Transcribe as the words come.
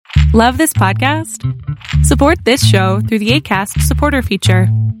Love this podcast? Support this show through the Acast supporter feature.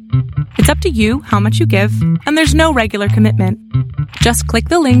 It's up to you how much you give, and there's no regular commitment. Just click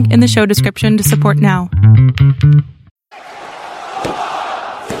the link in the show description to support now.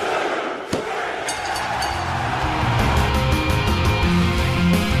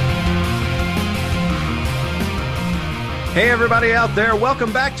 Hey, everybody out there.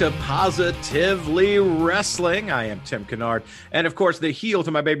 Welcome back to Positively Wrestling. I am Tim Kennard. And, of course, the heel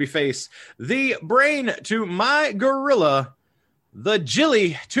to my baby face, the brain to my gorilla, the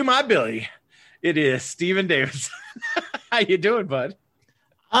Jilly to my Billy. It is Steven Davis. How you doing, bud?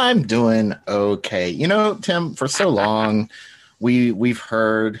 I'm doing okay. You know, Tim, for so long, we've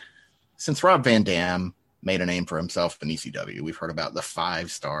heard, since Rob Van Dam made a name for himself in ECW, we've heard about the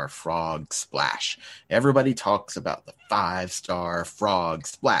 5-star frog splash. Everybody talks about the 5-star frog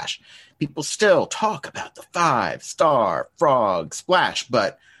splash. People still talk about the 5-star frog splash,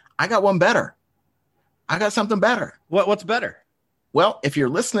 but I got one better. I got something better. What's better? Well, if you're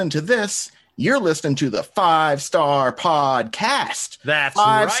listening to this, you're listening to the 5-star podcast. That's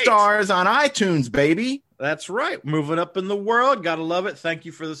 5 right. stars on iTunes, baby. That's right. Moving up in the world. Gotta love it. Thank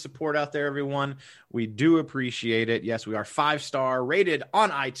you for the support out there, everyone. We do appreciate it. Yes, we are 5-star rated on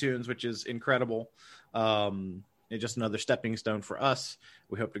iTunes, which is incredible. It's just another stepping stone for us.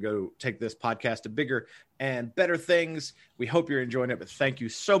 We hope to go take this podcast to bigger and better things. We hope you're enjoying it, but thank you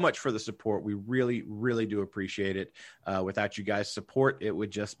so much for the support. We really, really do appreciate it. Without you guys' support, it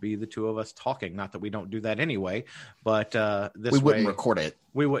would just be the two of us talking. Not that we don't do that anyway, but We wouldn't record it.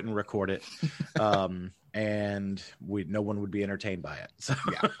 We wouldn't record it. And no one would be entertained by it. So,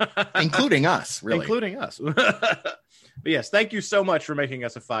 yeah. Including us, really. Including us. But yes, thank you so much for making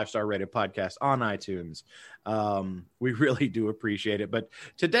us a 5-star rated podcast on iTunes. We really do appreciate it. But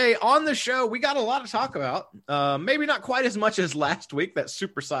today on the show, we got a lot to talk about. Maybe not quite as much as last week, that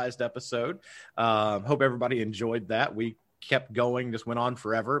supersized episode. Hope everybody enjoyed that. We kept going, just went on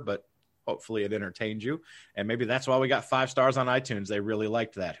forever, but hopefully it entertained you. And maybe that's why we got 5 stars on iTunes. They really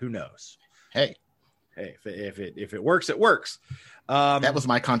liked that. Who knows? Hey, if it works, it works. That was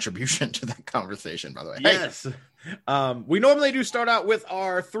my contribution to that conversation, by the way. Yes. We normally do start out with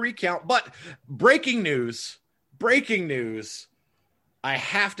our 3 count, but breaking news. I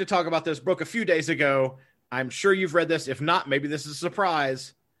have to talk about this. Broke a few days ago. I'm sure you've read this. If not, maybe this is a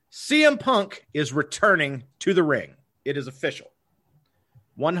surprise. CM Punk is returning to the ring. It is official.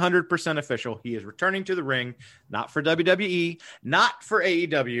 100% official. He is returning to the ring, not for WWE, not for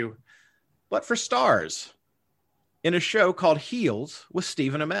AEW, but for Stars, in a show called Heels with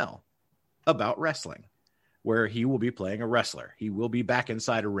Stephen Amell about wrestling, where he will be playing a wrestler. He will be back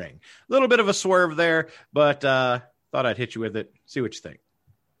inside a ring. A little bit of a swerve there, but thought I'd hit you with it. See what you think.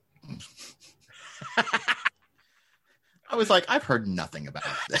 I was like, I've heard nothing about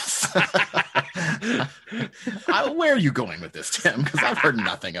this. Where are you going with this, Tim? Because I've heard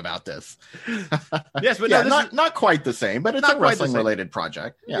nothing about this. Yes, but yeah, no, not quite the same, but it's a wrestling-related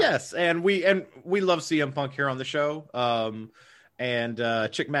project. Yeah. Yes, and we love CM Punk here on the show. And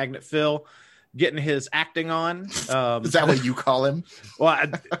Chick Magnet Phil getting his acting on. Is that what you call him? Well,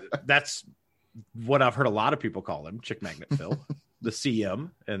 that's what I've heard a lot of people call him, Chick Magnet Phil, the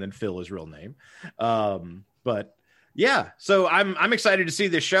CM, and then Phil his real name. But yeah, so I'm excited to see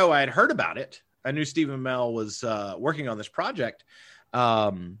this show. I had heard about it. I knew Stephen Amell was working on this project.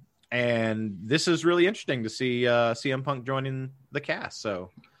 And this is really interesting to see CM Punk joining the cast.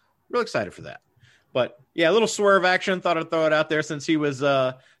 So real excited for that. But yeah, a little swerve action. Thought I'd throw it out there since he was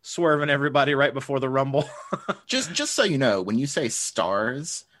swerving everybody right before the Rumble. just so you know, when you say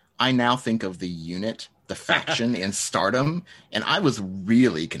Stars, I now think of the unit, the faction in Stardom, and I was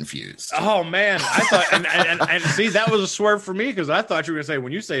really confused. Oh man, I thought, and see, that was a swerve for me because I thought you were gonna say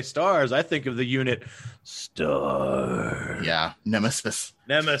when you say Stars, I think of the unit Star. Yeah, Nemesis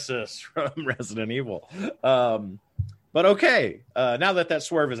from Resident Evil. But okay, now that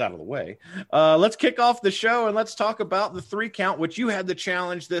swerve is out of the way, let's kick off the show and let's talk about the 3 count, which you had the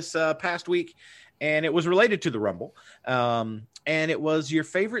challenge this past week, and it was related to the Rumble. And it was your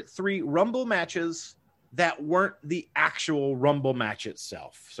favorite 3 Rumble matches that weren't the actual Rumble match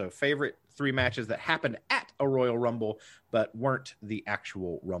itself. So favorite 3 matches that happened at a Royal Rumble, but weren't the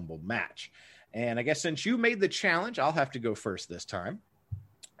actual Rumble match. And I guess since you made the challenge, I'll have to go first this time.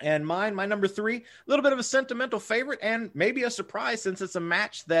 And my number 3, a little bit of a sentimental favorite and maybe a surprise since it's a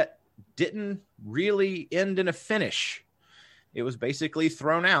match that didn't really end in a finish. It was basically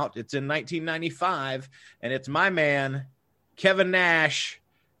thrown out. It's in 1995, and it's my man, Kevin Nash,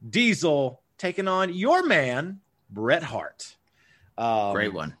 Diesel, taking on your man, Bret Hart.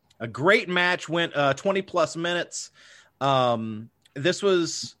 Great one. A great match, went 20-plus minutes. This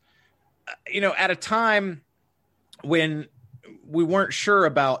was at a time when we weren't sure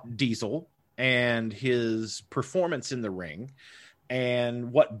about Diesel and his performance in the ring,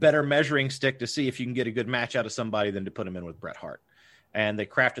 and what better measuring stick to see if you can get a good match out of somebody than to put him in with Bret Hart. And they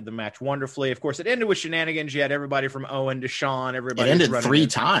crafted the match wonderfully. Of course, it ended with shenanigans. You had everybody from Owen to Shawn. Everybody it ended 3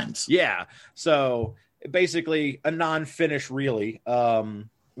 times. Yeah. So basically a non-finish, really,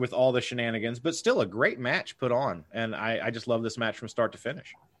 with all the shenanigans, but still a great match put on. And I just love this match from start to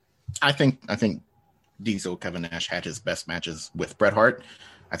finish. I think Diesel, Kevin Nash had his best matches with Bret Hart.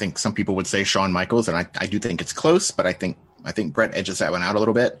 I think some people would say Shawn Michaels, and I do think it's close, but I think Bret edges that one out a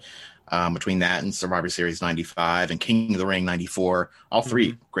little bit. Between that and Survivor Series 95 and King of the Ring 94, all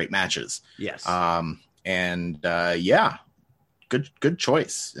three great matches. Yes. Good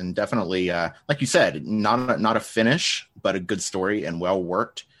choice. And definitely, like you said, not a finish, but a good story and well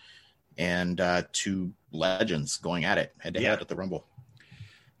worked. And 2 legends going at it head to head at the Rumble.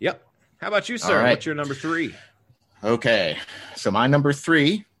 Yep. How about you, sir? Right. What's your number 3? Okay. So my number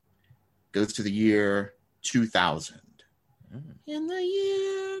 3 goes to the year 2000. In the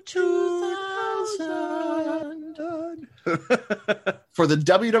year 2000. For the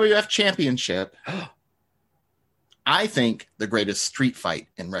WWF Championship, I think the greatest street fight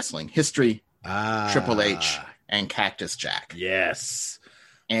in wrestling history, Triple H and Cactus Jack. Yes.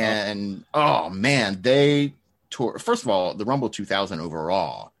 And, oh man, they tore. First of all, the Rumble 2000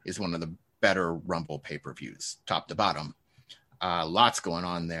 overall is one of the better Rumble pay-per-views, top to bottom. Lots going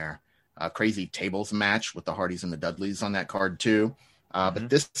on there. Crazy tables match with the Hardys and the Dudleys on that card too. But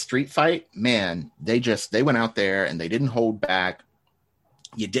this street fight, man, they went out there and they didn't hold back.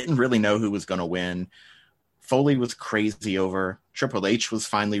 You didn't really know who was going to win. Foley was crazy over. Triple H was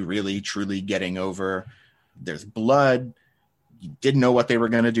finally really, truly getting over. There's blood. You didn't know what they were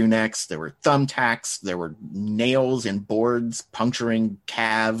going to do next. There were thumbtacks. There were nails in boards puncturing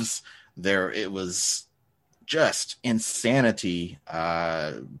calves. It was just insanity.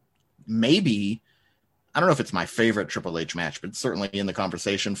 Maybe, I don't know if it's my favorite Triple H match, but certainly in the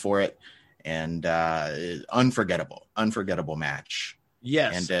conversation for it. And unforgettable match.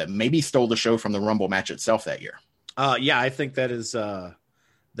 Yes. And maybe stole the show from the Rumble match itself that year. I think that is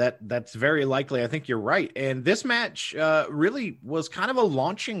that's very likely. I think you're right. And this match really was kind of a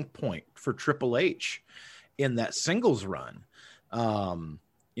launching point for Triple H in that singles run.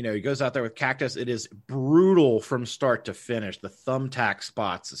 He goes out there with Cactus. It is brutal from start to finish. The thumbtack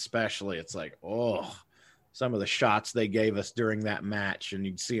spots, especially, it's like, some of the shots they gave us during that match, and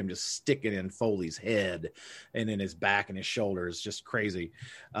you'd see him just sticking in Foley's head and in his back and his shoulders, just crazy.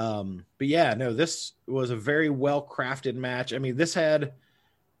 This was a very well-crafted match. I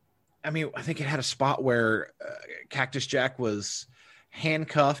think it had a spot where Cactus Jack was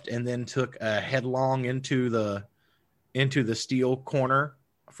handcuffed and then took a headlong into the steel corner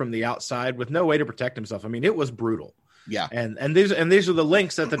from the outside with no way to protect himself. I mean, it was brutal. Yeah. And these are the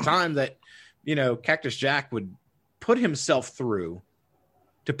links at the time that, Cactus Jack would put himself through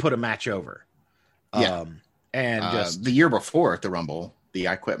to put a match over. Yeah. Just the year before at the Rumble, the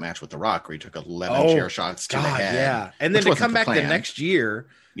I Quit match with The Rock, where he took 11 chair shots to the head. Yeah. And then to come back the next year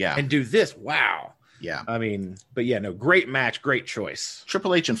and do this. Wow. Yeah. Great match. Great choice.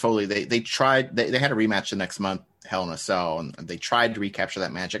 Triple H and Foley, they tried, they had a rematch the next month, Hell in a Cell, and they tried to recapture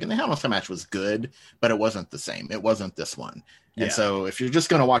that magic. And the Hell in a Cell match was good, but it wasn't the same. It wasn't this one. And so if you're just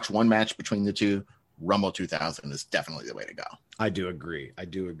going to watch one match between the two, Rumble 2000 is definitely the way to go. I do agree.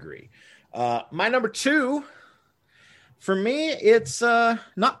 My number 2, for me, it's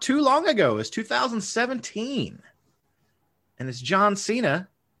not too long ago. It's 2017. And it's John Cena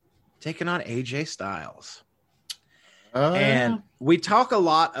taking on AJ Styles. And we talk a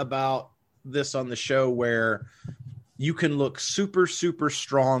lot about this on the show, where you can look super, super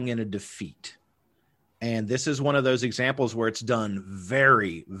strong in a defeat. And this is one of those examples where it's done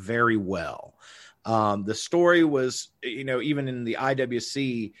very, very well. The story was, even in the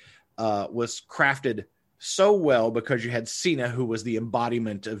IWC, was crafted so well because you had Cena, who was the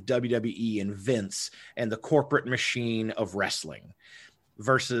embodiment of WWE and Vince and the corporate machine of wrestling,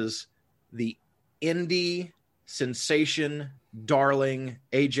 versus the indie sensation darling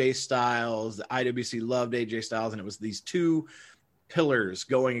AJ Styles. The IWC loved AJ Styles, and it was these two pillars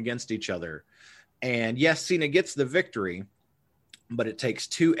going against each other. And yes, Cena gets the victory, but it takes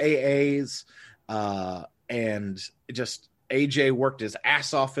 2 AAs, and just AJ worked his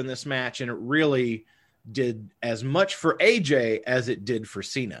ass off in this match, and it really did as much for AJ as it did for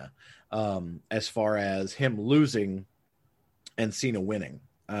Cena, as far as him losing and Cena winning.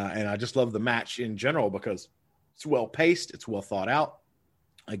 And I just love the match in general because it's well paced, it's well thought out.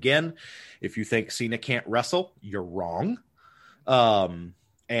 Again, if you think Cena can't wrestle, you're wrong.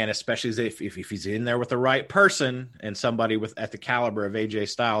 And especially if he's in there with the right person and somebody at the caliber of AJ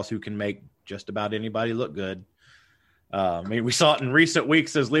Styles who can make just about anybody look good. I mean, we saw it in recent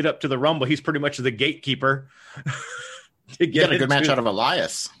weeks as lead up to the Rumble. He's pretty much the gatekeeper. to get a good match out of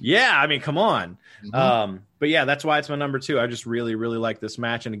Elias. Yeah, I mean, come on. But yeah, that's why it's my number 2. I just really, really like this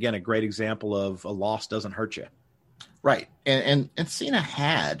match. And again, a great example of a loss doesn't hurt you. Right. And Cena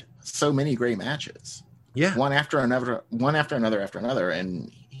had so many great matches. Yeah. One after another.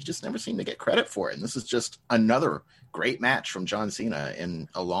 And he just never seemed to get credit for it. And this is just another great match from John Cena in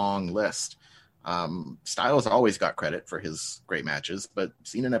a long list. Styles always got credit for his great matches, but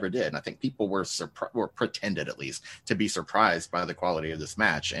Cena never did. And I think people were pretended at least to be surprised by the quality of this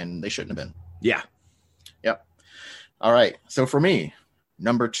match, and they shouldn't have been. Yeah. Yep. All right. So for me,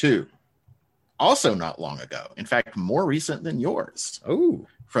 number 2, also not long ago. In fact, more recent than yours. Oh,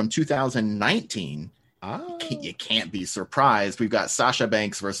 from 2019. You can't be surprised. We've got Sasha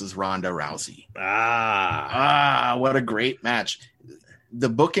Banks versus Ronda Rousey. What a great match. The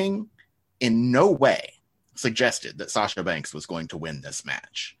booking in no way suggested that Sasha Banks was going to win this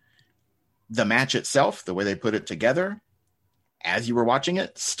match. The match itself, the way they put it together, as you were watching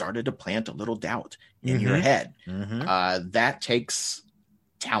it, started to plant a little doubt in your head. That takes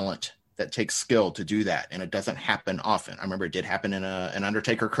talent. That takes skill to do that. And it doesn't happen often. I remember it did happen in an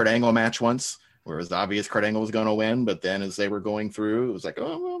Undertaker Kurt Angle match once, where it was obvious Kurt Angle was going to win, but then as they were going through, it was like,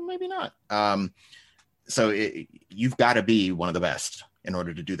 oh, well, maybe not. So you've got to be one of the best in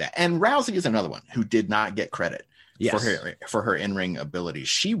order to do that. And Rousey is another one who did not get credit for her in-ring ability.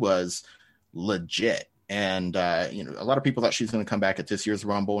 She was legit. And, a lot of people thought she was going to come back at this year's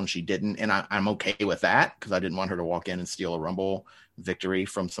Rumble, and she didn't. And I'm okay with that, because I didn't want her to walk in and steal a Rumble victory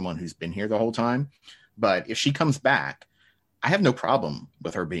from someone who's been here the whole time. But if she comes back, I have no problem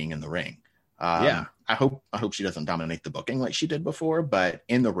with her being in the ring. I hope she doesn't dominate the booking like she did before, but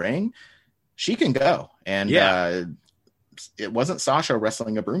in the ring, she can go. And it wasn't Sasha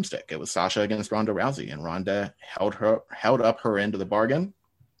wrestling a broomstick. It was Sasha against Ronda Rousey, and Ronda held up her end of the bargain.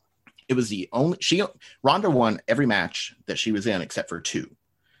 It was Ronda won every match that she was in except for 2.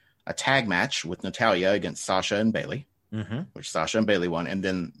 A tag match with Natalya against Sasha and Bayley, which Sasha and Bayley won, and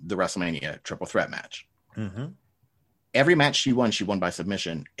then the WrestleMania triple threat match. Every match she won by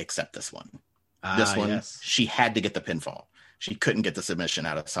submission except this one. This one, she had to get the pinfall. She couldn't get the submission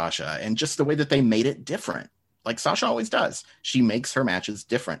out of Sasha. And just the way that they made it different, like Sasha always does, she makes her matches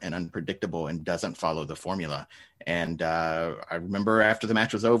different and unpredictable and doesn't follow the formula. And I remember after the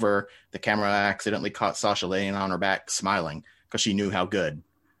match was over, the camera accidentally caught Sasha laying on her back, smiling, because she knew how good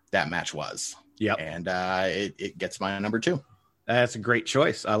that match was. Yep. And it gets my number 2. That's a great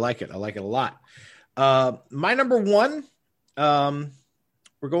choice. I like it. I like it a lot. My number 1,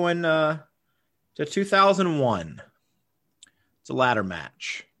 we're going to 2001. It's a ladder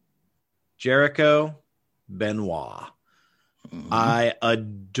match. Jericho, Benoit. I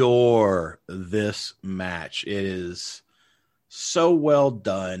adore this match. It is so well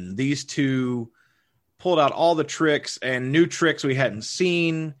done. These two pulled out all the tricks and new tricks we hadn't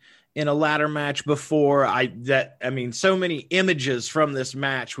seen in a ladder match before. So many images from this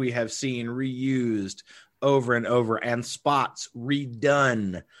match we have seen reused over and over, and spots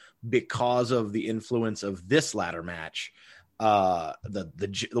redone because of the influence of this ladder match.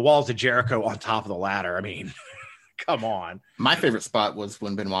 The walls of Jericho on top of the ladder. I mean, come on. My favorite spot was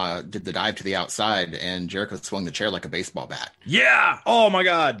when Benoit did the dive to the outside and Jericho swung the chair like a baseball bat. Yeah. Oh my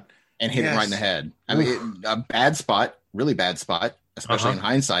God. And hit it right in the head. I mean, a bad spot, really bad spot, especially in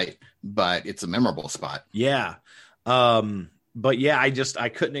hindsight, but it's a memorable spot. Yeah. But yeah, I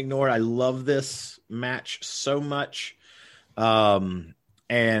couldn't ignore it. I love this match so much.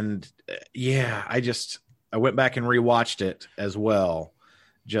 I went back and rewatched it as well,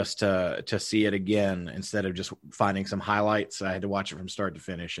 just to see it again instead of just finding some highlights. I had to watch it from start to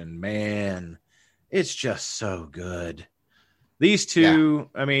finish, and man, it's just so good. These two,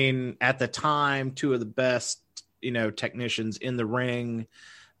 I mean, at the time, 2 of the best, technicians in the ring.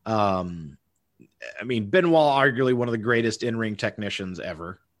 I mean, Benoit, arguably one of the greatest in-ring technicians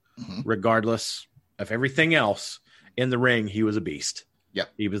ever, regardless of everything else. In the ring, he was a beast. Yep.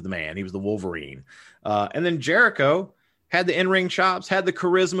 He was the man. He was the Wolverine. And then Jericho had the in-ring chops, had the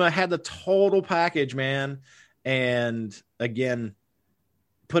charisma, had the total package, man. And again,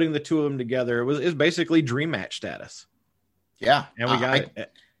 putting the 2 of them together, it was basically dream match status. Yeah. And we got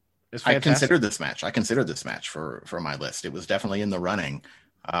it. I considered this match for my list. It was definitely in the running.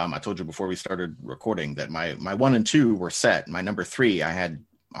 I told you before we started recording that my 1 and 2 were set. My number 3 I had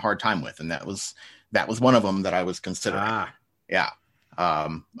a hard time with, and that was one of them that I was considering. Yeah.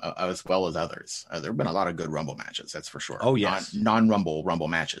 as well as others. There have been a lot of good Rumble matches, that's for sure. Oh, yes. Non-Rumble Rumble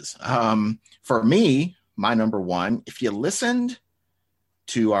matches. For me, my number one, if you listened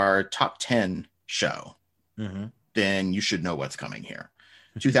to our top 10 show, then you should know what's coming here.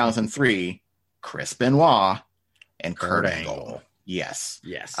 2003, Chris Benoit and Kurt Angle. Yes.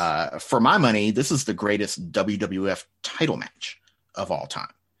 For my money, this is the greatest WWF title match of all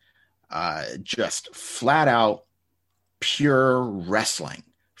time. Just flat out pure wrestling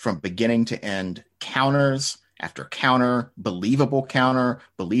from beginning to end, counters after counter,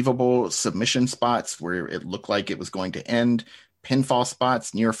 believable submission spots where it looked like it was going to end, pinfall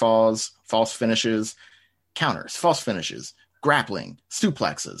spots, near falls, false finishes, counters, false finishes, grappling,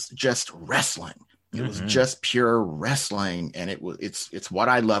 suplexes, just wrestling. It was just pure wrestling, and it's what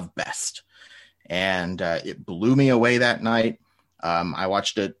I love best. And it blew me away that night. I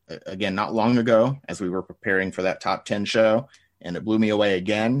watched it again not long ago as we were preparing for that top 10 show, and it blew me away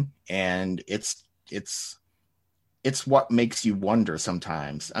again. And it's what makes you wonder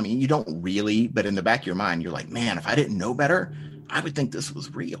sometimes. I mean, you don't really, but in the back of your mind, you're like, man, if I didn't know better, I would think this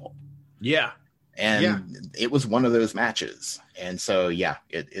was real. Yeah. And it was one of those matches. And so, yeah,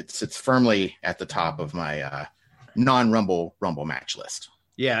 it sits firmly at the top of my non-Rumble match list.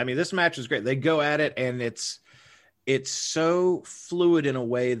 Yeah. I mean, this match is great. They go at it, and it's so fluid in a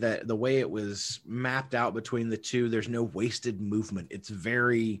way that the way it was mapped out between the two, there's no wasted movement. It's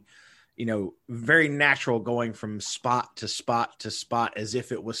very, very natural, going from spot to spot to spot as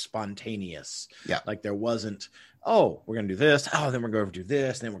if it was spontaneous. Yeah. Like there wasn't, oh, we're going to do this. Oh, then we're going to do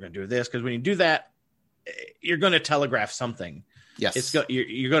this. And then we're going to do this. Because when you do that, you're going to telegraph something. Yes.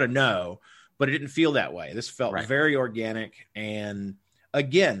 You're going to know, but it didn't feel that way. This felt very organic. And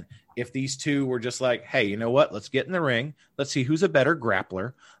again, if these two were just like, hey, you know what? Let's get in the ring. Let's see who's a better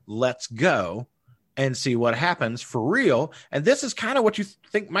grappler. Let's go and see what happens for real. And this is kind of what you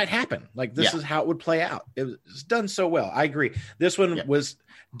think might happen. Like this is how it would play out. It was done so well. I agree. This one was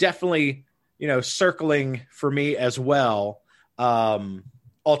definitely, circling for me as well.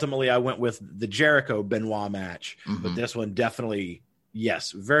 Ultimately, I went with the Jericho Benoit match, but this one definitely,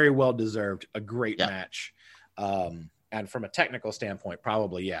 yes, very well deserved. A great match. And from a technical standpoint,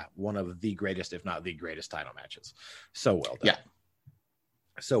 probably, one of the greatest, if not the greatest title matches. So well done. Yeah.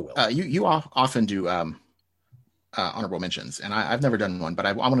 So well. You often do honorable mentions, and I've never done one, but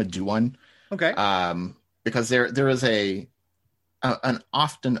I want to do one. Okay. Because there is an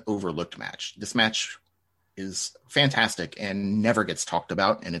often overlooked match. This match is fantastic and never gets talked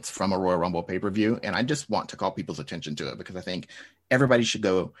about, and it's from a Royal Rumble pay-per-view, and I just want to call people's attention to it because I think everybody should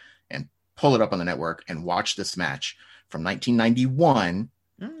go and pull it up on the network and watch this match from 1991.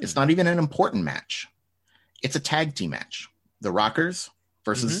 It's not even an important match. It's a tag team match. The Rockers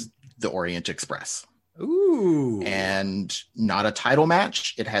versus the Orient Express. Ooh. And not a title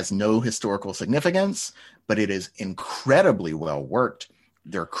match. It has no historical significance, but it is incredibly well worked.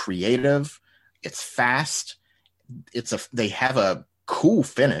 They're creative. It's fast. They have a cool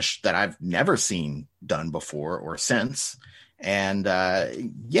finish that I've never seen done before or since. And I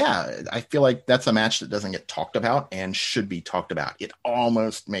feel like that's a match that doesn't get talked about and should be talked about. It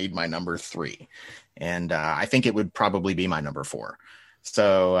almost made my number 3. And I think it would probably be my number 4.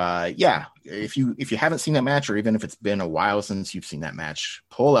 So if you haven't seen that match, or even if it's been a while since you've seen that match,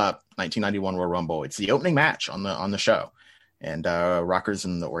 pull up 1991 Royal Rumble. It's the opening match on the show, and Rockers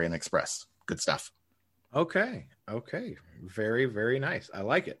and the Orient Express. Good stuff. Okay. Very, very nice. I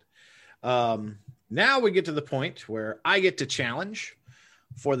like it. Now we get to the point where I get to challenge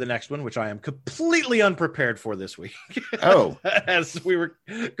for the next one, which I am completely unprepared for this week. Oh. As we were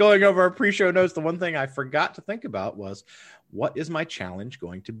going over our pre-show notes, the one thing I forgot to think about was, what is my challenge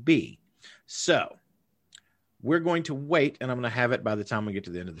going to be? So we're going to wait, and I'm going to have it by the time we get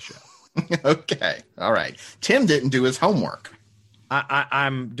to the end of the show. Okay. All right. Tim didn't do his homework.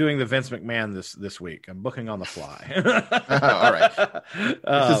 I'm doing the Vince McMahon this week. I'm booking on the fly. All right.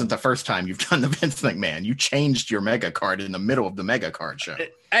 This isn't the first time you've done the Vince McMahon. You changed your mega card in the middle of the mega card show.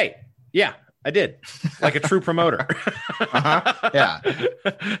 Hey, yeah, I did. Like a true promoter. Yeah.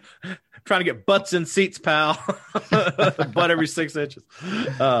 Trying to get butts in seats, pal. Butt every 6 inches.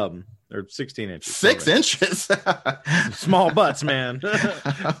 Or 16 inches. 6 inches? Small butts, man.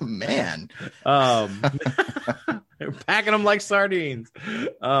 Oh, man. Packing them like sardines.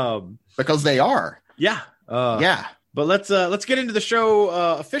 Because they are. Yeah. Yeah. But let's get into the show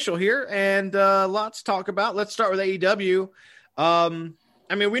official here, and lots to talk about. Let's start with AEW.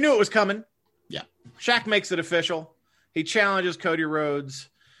 I mean, we knew it was coming. Yeah. Shaq makes it official. He challenges Cody Rhodes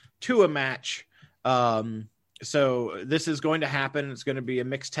to a match. So this is going to happen. It's going to be a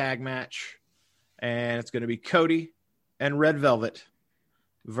mixed tag match, and it's going to be Cody and Red Velvet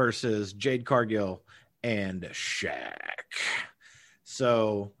versus Jade Cargill and Shaq.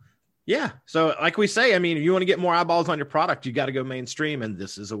 So, yeah. So, like we say, I mean, if you want to get more eyeballs on your product, you got to go mainstream, and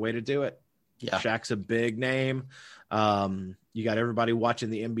this is a way to do it. Yeah. Shaq's a big name. You got everybody watching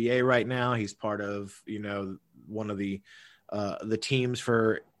the NBA right now. He's part of, one of the teams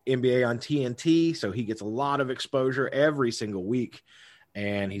for NBA on TNT. So he gets a lot of exposure every single week.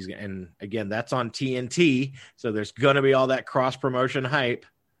 And again, that's on TNT. So there's going to be all that cross promotion hype.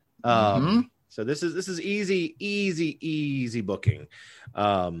 So this is easy booking.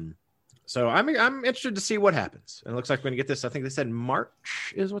 So I'm interested to see what happens. And it looks like we're going to get this. I think they said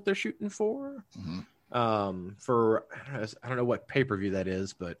March is what they're shooting for. For I don't know what pay-per-view that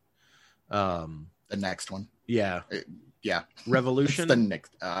is, but the next one. Yeah. Yeah. Revolution. The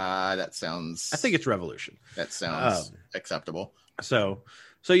next that sounds I think it's Revolution. That sounds acceptable. So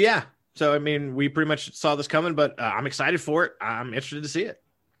yeah. So I mean, we pretty much saw this coming, but I'm excited for it. I'm interested to see it.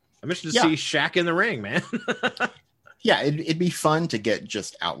 I'm interested to see Shaq in the ring, man. Yeah, it'd be fun to get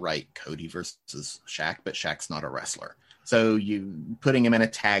just outright Cody versus Shaq, but Shaq's not a wrestler. So you putting him in a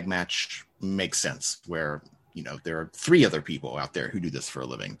tag match makes sense where, there are 3 other people out there who do this for a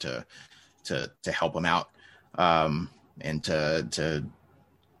living to help him out. And to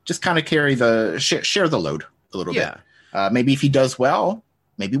just kind of carry share the load a little bit. Maybe if he does well,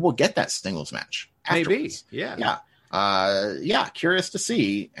 maybe we'll get that singles match afterwards. Maybe. Yeah. Curious to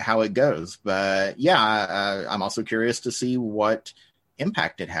see how it goes, but I'm also curious to see what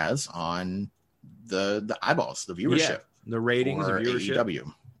impact it has on the eyeballs, the viewership, the ratings, the viewership.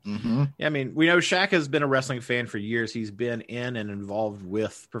 AEW. Mm-hmm. Yeah, I mean, we know Shaq has been a wrestling fan for years. He's been in and involved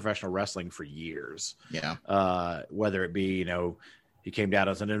with professional wrestling for years. Yeah. Whether it be, he came down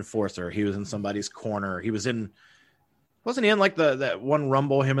as an enforcer, he was in somebody's corner, wasn't he in like that one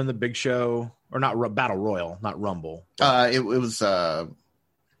Rumble, him and the Big Show, or not Battle Royal, not Rumble. It was what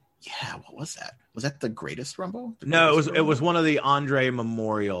was that? Was that the Greatest Rumble? No, it was one of the Andre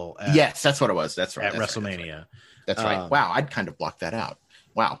Memorial. Yes, that's what it was. That's right. At WrestleMania. That's right. Wow, I'd kind of blocked that out.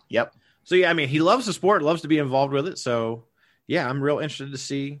 Wow. Yep. So yeah, I mean, he loves the sport, loves to be involved with it. So yeah, I'm real interested to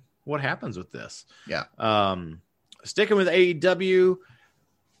see what happens with this. Yeah. Sticking with AEW.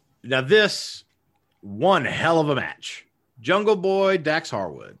 Now this one hell of a match. Jungle Boy, Dax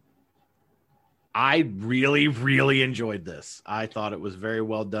Harwood. I really, really enjoyed this. I thought it was very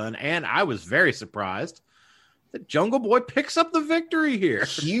well done, and I was very surprised that Jungle Boy picks up the victory here.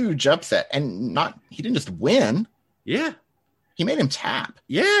 Huge upset, and he didn't just win. Yeah, he made him tap.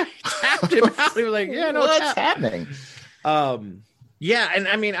 Yeah, he tapped him out. He was like, "Yeah, no, what's happening?" Yeah, and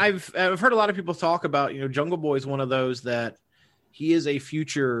I mean, I've heard a lot of people talk about, Jungle Boy is one of those that he is a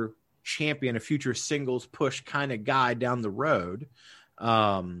future champion, a future singles push kind of guy down the road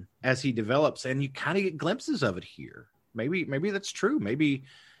as he develops, and you kind of get glimpses of it here. Maybe that's true. Maybe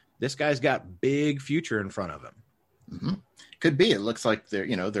this guy's got big future in front of him. Mm-hmm. Could be. It looks like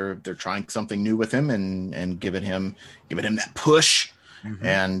they're trying something new with him and giving him that push. Mm-hmm.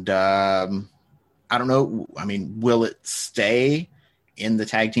 And I don't know. I mean, will it stay in the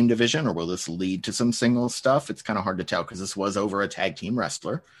tag team division, or will this lead to some singles stuff? It's kind of hard to tell because this was over a tag team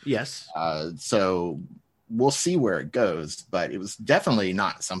wrestler. Yes. So we'll see where it goes, but it was definitely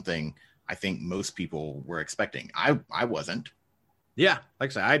not something I think most people were expecting. I wasn't. Yeah.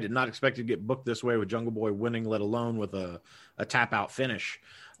 Like I said, I did not expect to get booked this way with Jungle Boy winning, let alone with a tap out finish.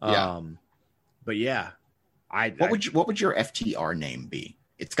 But yeah, what would your FTR name be?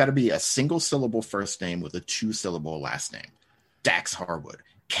 It's got to be a single syllable first name with a 2-syllable last name. Dax Harwood,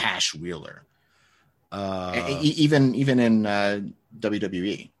 Cash Wheeler. Even in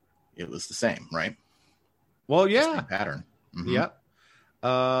WWE, it was the same, right? Well, yeah, same pattern. Mm-hmm. Yep.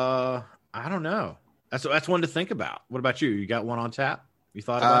 I don't know. That's one to think about. What about you? You got one on tap? You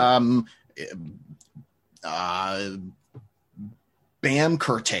thought about it? Bam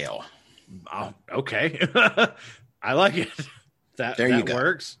Curtail. Oh, okay. I like it. That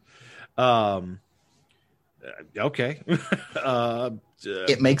works. Okay.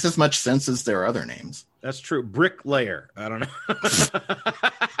 It makes as much sense as their other names. That's true. Bricklayer. I don't know.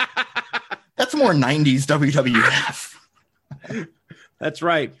 That's more 90s WWF. That's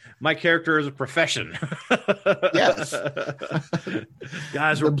right. My character is a profession. Yes.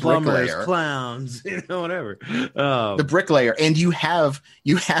 Guys were plumbers, clowns, whatever. The bricklayer. And you have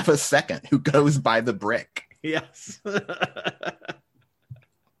a second who goes by the brick. Yes.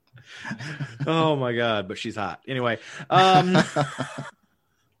 Oh my God, but she's hot. Anyway.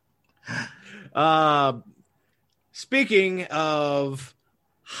 Speaking of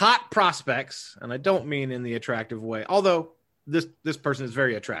hot prospects, and I don't mean in the attractive way, although this person is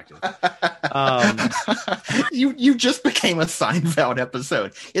very attractive. You just became a Seinfeld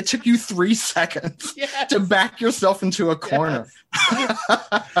episode. It took you 3 seconds to back yourself into a corner.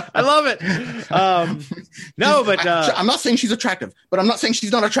 I love it. No, but I'm not saying she's attractive, but I'm not saying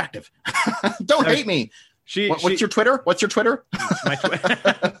she's not attractive. Don't hate me. What's your Twitter? What's your Twitter?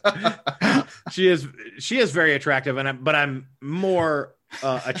 She is very attractive, but I'm more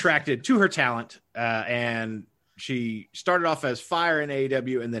attracted to her talent, and she started off as fire in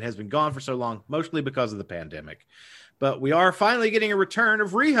AEW and then has been gone for so long, mostly because of the pandemic. But we are finally getting a return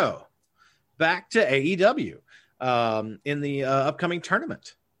of Riho back to AEW in the upcoming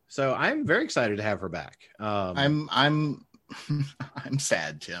tournament. So I'm very excited to have her back. I'm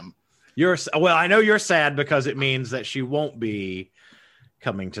sad, Tim. I know you're sad because it means that she won't be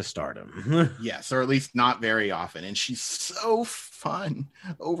coming to Stardom. Yes, or at least not very often. And she's so fun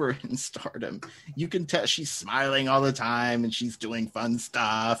over in Stardom. You can tell she's smiling all the time and she's doing fun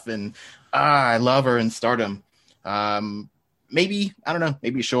stuff. And I love her in Stardom. Maybe, I don't know,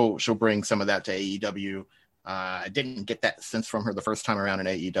 maybe she'll bring some of that to AEW. I didn't get that sense from her the first time around in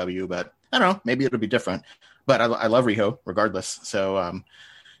AEW, but I don't know, maybe it'll be different. But I love Riho regardless. So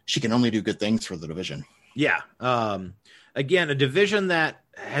she can only do good things for the division. Yeah. Again, a division that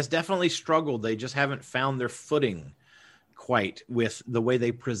has definitely struggled. They just haven't found their footing quite with the way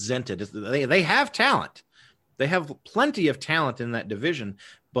they present it. They have talent. They have plenty of talent in that division,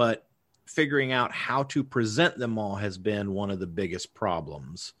 but figuring out how to present them all has been one of the biggest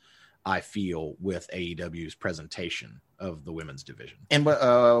problems, I feel, with AEW's presentation of the women's division. And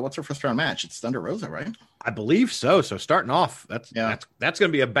what's her first round match? It's Thunder Rosa, right? I believe so. So starting off, that's going to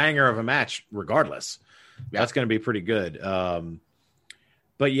be a banger of a match regardless. Yeah. That's going to be pretty good.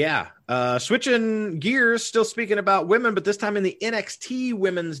 But yeah, switching gears, still speaking about women, but this time in the NXT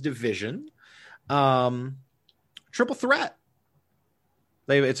women's division, Triple Threat.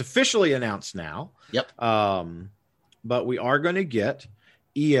 It's officially announced now. Yep. But we are going to get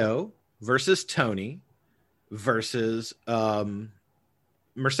Io versus Tony versus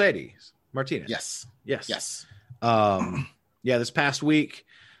Mercedes Martinez. Yes. This past week,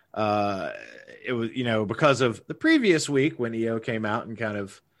 it was, because of the previous week when Io came out and kind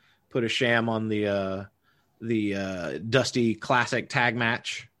of put a sham on the Dusty Classic tag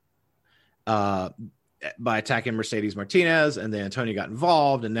match by attacking Mercedes Martinez, and then Tony got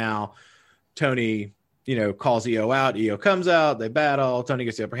involved, and now Tony, calls Io out. Io comes out, they battle, Tony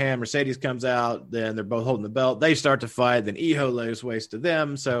gets the upper hand, Mercedes comes out, then they're both holding the belt, they start to fight, then Io lays waste to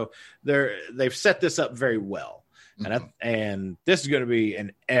them. So they've set this up very well. And this is going to be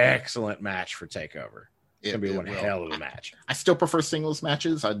an excellent match for TakeOver. It's going to be one hell of a match. I still prefer singles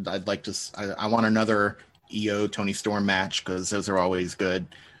matches. I'd like to. I want another Io Tony Storm match because those are always good.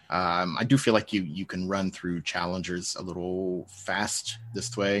 I do feel like you can run through challengers a little fast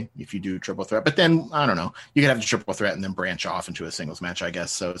this way if you do triple threat. But then I don't know. You can have the triple threat and then branch off into a singles match, I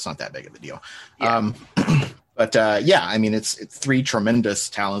guess. So it's not that big of a deal. Yeah. It's 3 tremendous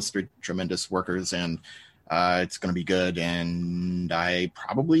talents, 3 tremendous workers, and it's going to be good, and I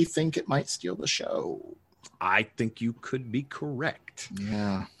probably think it might steal the show. I think you could be correct.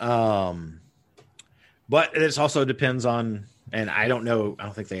 Yeah. But it also depends on, and I don't know, I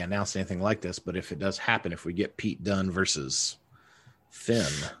don't think they announced anything like this, but if it does happen, if we get Pete Dunne versus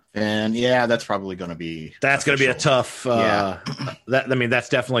Finn. And yeah, that's probably going to be. That's going to be a tough. That's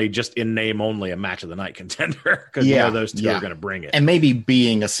definitely just in name only a match of the night contender because those two are going to bring it. And maybe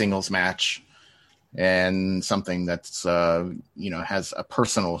being a singles match and something that's has a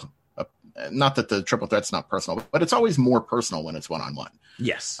personal. Not that the triple threat's not personal, but it's always more personal when it's one-on-one.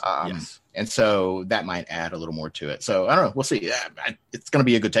 Yes. And so that might add a little more to it. So I don't know. We'll see. It's going to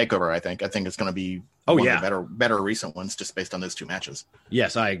be a good takeover. I think it's going to be one of the better recent ones just based on those 2 matches.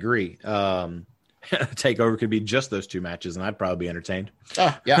 Yes, I agree. Takeover could be just those 2 matches, and I'd probably be entertained.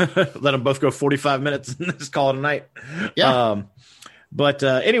 Yeah. Let them both go 45 minutes and just call it a night. Yeah. But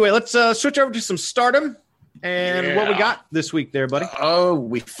anyway, let's switch over to some Stardom. And what we got this week there, buddy? Oh,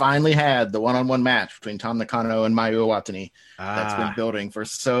 we finally had the one-on-one match between Tam Nakano and Mayu Iwatani. That's been building for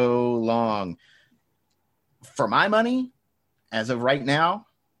so long. For my money, as of right now,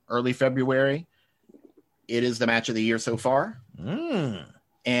 early February, it is the match of the year so far.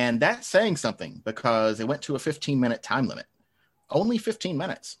 And that's saying something because it went to a 15-minute time limit. Only 15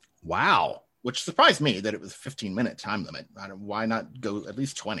 minutes. Wow. Which surprised me that it was a 15-minute time limit. Why not go at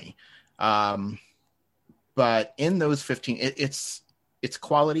least 20? But in those 15, it's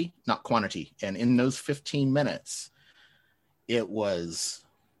quality, not quantity. And in those 15 minutes, it was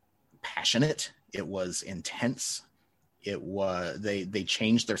passionate. It was intense. It was they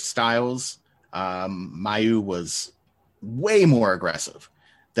changed their styles. Mayu was way more aggressive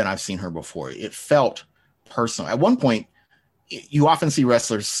than I've seen her before. It felt personal. At one point, you often see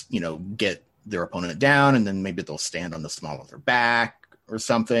wrestlers, get their opponent down and then maybe they'll stand on the small of their back or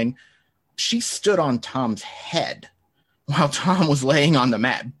something. She stood on Tom's head while Tom was laying on the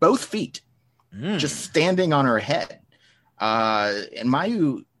mat, both feet, just standing on her head. And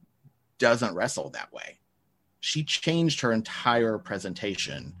Mayu doesn't wrestle that way. She changed her entire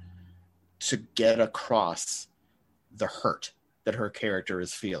presentation to get across the hurt that her character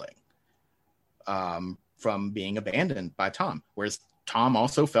is feeling from being abandoned by Tom, whereas Tom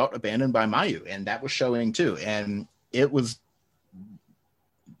also felt abandoned by Mayu, and that was showing too. And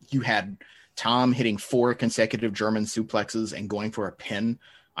you had Tom hitting 4 consecutive German suplexes and going for a pin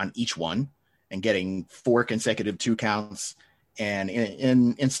on each one and getting 4 consecutive 2 counts. And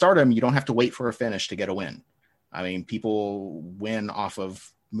in Stardom, you don't have to wait for a finish to get a win. I mean, people win off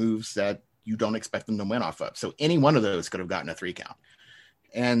of moves that you don't expect them to win off of. So any one of those could have gotten a 3 count.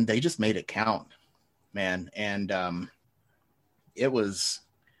 And they just made it count, man. And it wasn't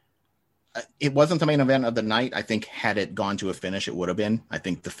the main event of the night. I think had it gone to a finish, it would have been. I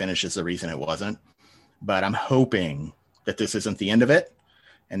think the finish is the reason it wasn't. But I'm hoping that this isn't the end of it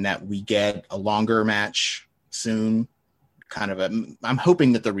and that we get a longer match soon. I'm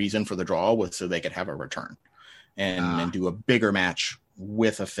hoping that the reason for the draw was so they could have a return and do a bigger match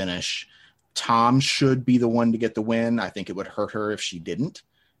with a finish. Tom should be the one to get the win. I think it would hurt her if she didn't,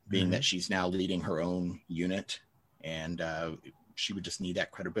 being that she's now leading her own unit, and she would just need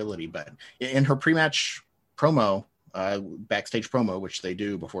that credibility. But in her pre-match promo, backstage promo, which they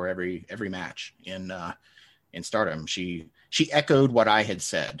do before every match in Stardom, she echoed what I had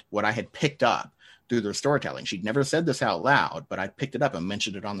said, what I had picked up through their storytelling. She'd never said this out loud, but I picked it up and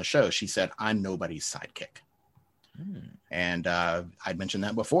mentioned it on the show. She said, "I'm nobody's sidekick." And I'd mentioned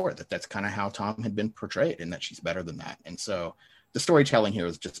that before, that's kind of how Tom had been portrayed and that she's better than that. And so the storytelling here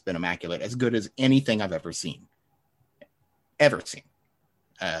has just been immaculate, as good as anything I've ever seen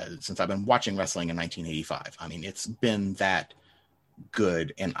since I've been watching wrestling in 1985. I mean, it's been that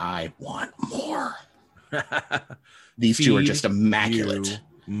good and I want more. These two are just immaculate.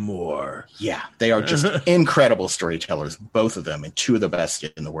 More. Yeah, they are just incredible storytellers, both of them, and 2 of the best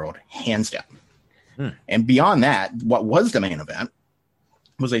in the world, hands down. And beyond that, what was the main event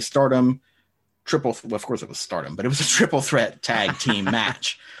was a Stardom of course it was Stardom, but it was a triple threat tag team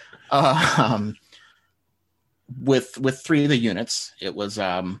match with 3 of the units. It was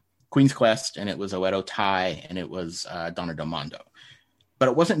Queen's Quest, and it was Oedo Tai, and it was Donna Del Mondo. But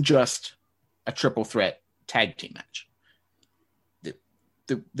it wasn't just a triple threat tag team match.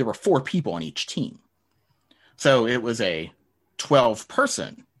 There were 4 people on each team. So it was a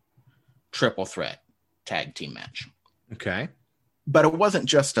 12-person triple threat tag team match. Okay. But it wasn't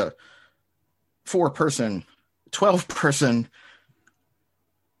just a 4-person, 12-person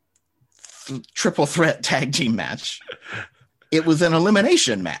triple threat tag team match. It was an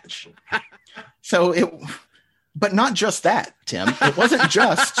elimination match. But not just that, Tim. It wasn't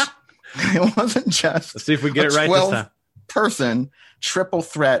just Let's see if we get it right this time. 12-person triple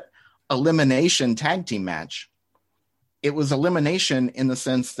threat elimination tag team match. It was elimination in the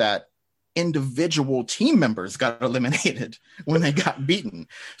sense that individual team members got eliminated when they got beaten.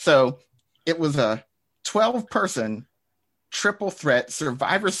 So it was a 12-person triple threat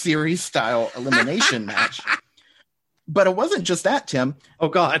Survivor Series style elimination match. But it wasn't just that, Tim. Oh,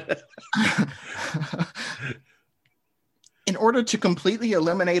 God. In order to completely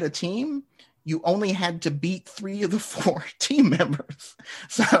eliminate a team, you only had to beat 3 of the 4 team members.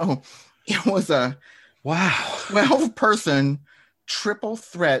 So it was a 12-person triple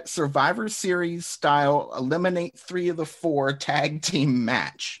threat Survivor Series style eliminate 3 of the 4 tag team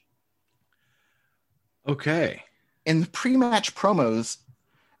match. Okay. In the pre-match promos,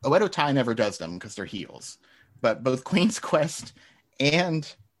 Oedo Tai never does them because they're heels. But both Queen's Quest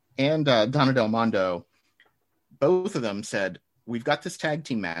and Donna Del Mondo, both of them said, "We've got this tag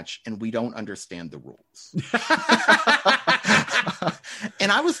team match and we don't understand the rules."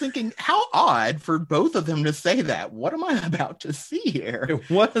 And I was thinking, how odd for both of them to say that. What am I about to see here?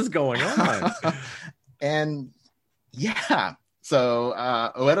 What is going on? And yeah, so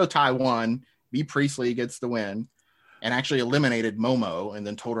Oedo Tai won. B. Priestley gets the win and actually eliminated Momo, and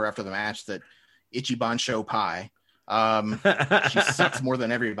then told her after the match that Ichiban Show Pie. She sucks more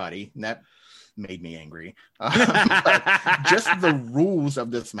than everybody. And that made me angry. But just the rules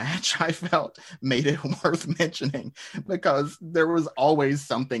of this match, I felt, made it worth mentioning, because there was always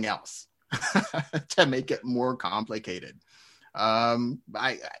something else to make it more complicated.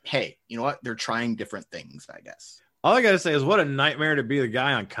 Hey, you know what? They're trying different things, I guess. All I got to say is what a nightmare to be the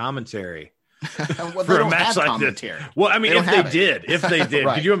guy on commentary Well, for a match like this. Well, I mean, if they did,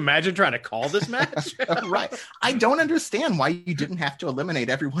 Right. Could you imagine trying to call this match? Right. I don't understand why you didn't have to eliminate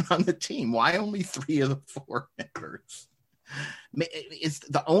everyone on the team. Why only 3 of the 4 members? It's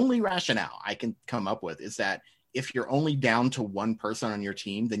the only rationale I can come up with is that if you're only down to 1 person on your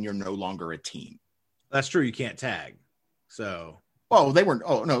team, then you're no longer a team. That's true. You can't tag. So. Oh, they weren't.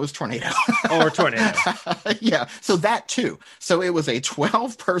 Oh, no, it was Tornado. Or Tornado. Yeah. So that too. So it was a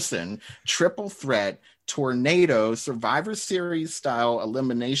 12-person triple threat Tornado Survivor Series style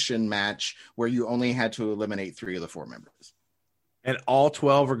elimination match where you only had to eliminate 3 of the 4 members. And all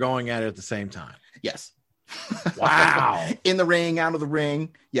 12 are going at it at the same time. Yes. Wow. In the ring, out of the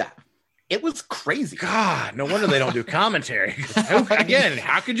ring. Yeah. It was crazy. God, no wonder they don't do commentary. Again,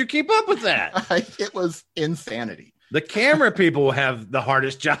 how could you keep up with that? It was insanity. The camera people have the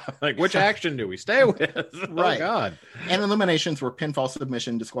hardest job. Like, which action do we stay with? Right. Oh, God. And eliminations were pinfall,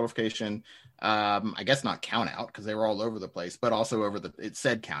 submission, disqualification. I guess not count out because they were all over the place, but also it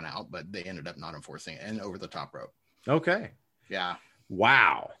said count out, but they ended up not enforcing it, and over the top rope. Okay. Yeah.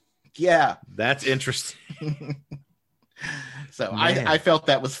 Wow. Yeah. That's interesting. So I felt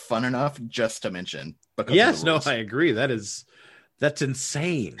that was fun enough just to mention. Yes, no, I agree. That's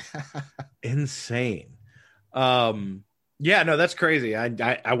insane. Insane. Yeah, no, that's crazy.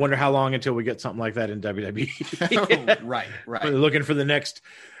 I wonder how long until we get something like that in WWE. Right. We're looking for the next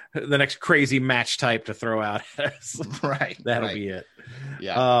crazy match type to throw out at us. Right. That'll be it.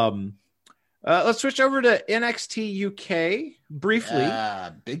 Yeah. Let's switch over to NXT UK briefly.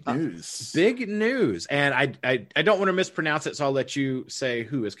 Big news. Big news. And I don't want to mispronounce it, so I'll let you say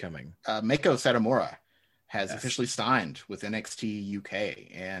who is coming. Meiko Satomura has officially signed with NXT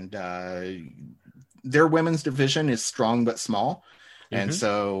UK, and their women's division is strong but small. And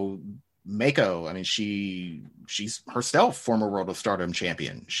so Meiko, I mean, she's herself former World of Stardom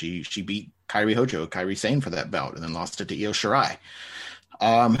champion. She beat Kairi Sane for that belt and then lost it to Io Shirai.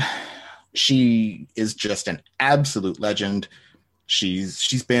 She is just an absolute legend.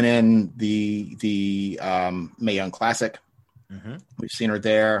 She's been in the Mae Young Classic. We've seen her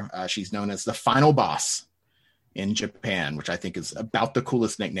there. She's known as the Final Boss in Japan, which I think is about the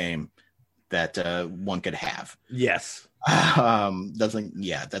coolest nickname that one could have. Yes. I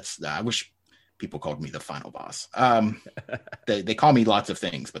wish people called me the Final Boss. They call me lots of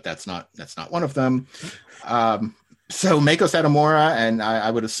things, but that's not one of them. So Meiko Satomura, and I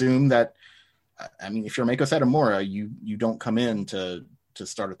would assume that, I mean, if you're Meiko Satomura, you don't come in to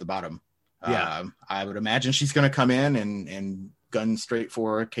start at the bottom. Yeah. I would imagine she's going to come in and gun straight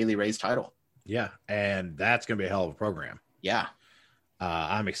for Kaylee Ray's title. Yeah, and that's going to be a hell of a program. Yeah.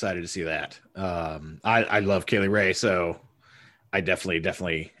 I'm excited to see that. I love Kaylee Ray, so I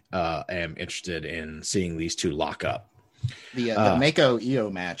definitely am interested in seeing these two lock up. The Meiko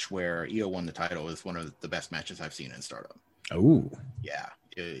Io match where Io won the title is one of the best matches I've seen in Stardom. Oh, yeah,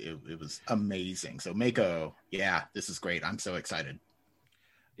 it was amazing. So Meiko, yeah, this is great. I'm so excited.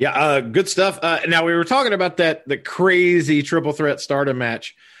 Yeah, good stuff. Now we were talking about the crazy triple threat Stardom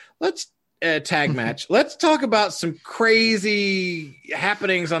match. Let's tag match. Let's talk about some crazy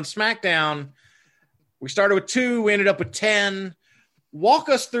happenings on SmackDown. We started with 2, we ended up with 10. Walk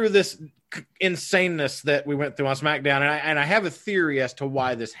us through this insaneness that we went through on SmackDown, and I have a theory as to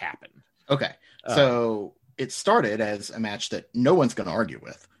why this happened. Okay, so it started as a match that no one's going to argue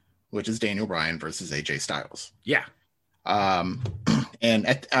with, which is Daniel Bryan versus AJ Styles. Yeah. And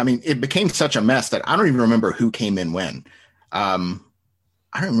it became such a mess that I don't even remember who came in when.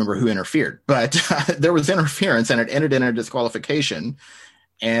 I don't remember who interfered, but there was interference and it ended in a disqualification.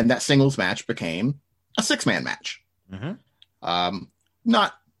 And that singles match became a 6-man match.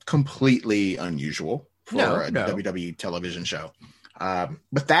 Not completely unusual for a WWE television show.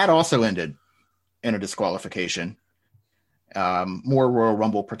 But that also ended in a disqualification. More Royal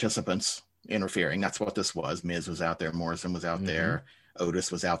Rumble participants interfering. That's what this was. Miz was out there. Morrison was out there. Otis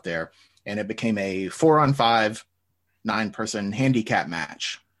was out there. And it became a 4-on-5 9-person handicap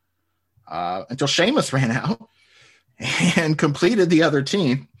match until Sheamus ran out and completed the other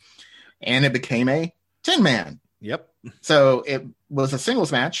team, and it became a 10-man. Yep. So it was a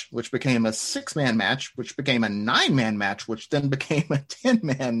singles match, which became a 6-man match, which became a 9-man match, which then became a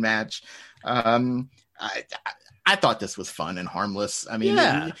 10-man match. I thought this was fun and harmless. I mean,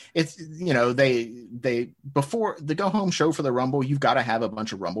 it's, they before the go home show for the Rumble, you've got to have a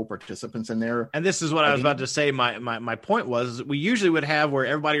bunch of Rumble participants in there. And this is what I was about to say. My point was we usually would have where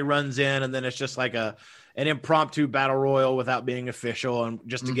everybody runs in and then it's just like an impromptu battle royal without being official, and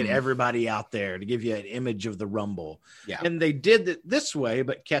just to get everybody out there to give you an image of the Rumble. Yeah. And they did it this way,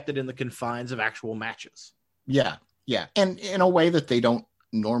 but kept it in the confines of actual matches. Yeah. Yeah. And in a way that they don't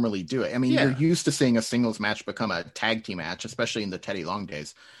normally do it. I mean, Yeah. you're used to seeing a singles match become a tag team match, especially in the Teddy Long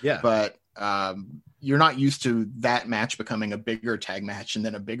days. Yeah. But you're not used to that match becoming a bigger tag match and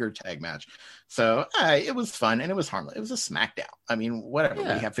then a bigger tag match. So it was fun and it was harmless. It was a SmackDown. I mean, whatever.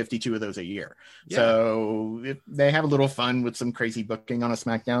 Yeah. We have 52 of those a year. Yeah. So if they have a little fun with some crazy booking on a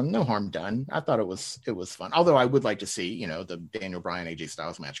SmackDown, no harm done. I thought it was fun. Although I would like to see, the Daniel Bryan AJ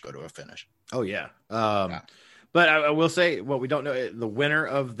Styles match go to a finish. Oh yeah. But I will say, what we don't know, the winner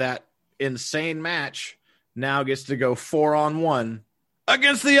of that insane match now gets to go 4-on-1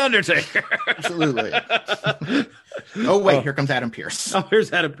 against the Undertaker. Absolutely. Oh wait, here comes Adam Pearce. Oh,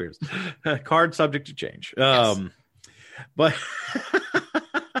 here's Adam Pearce. Card subject to change. Yes. But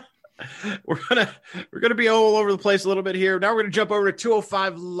we're gonna be all over the place a little bit here. Now we're gonna jump over to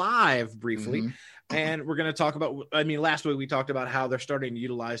 205 Live briefly. Mhm. And we're going to talk about, last week we talked about how they're starting to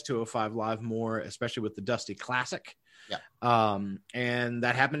utilize 205 Live more, especially with the Dusty Classic. Yeah. And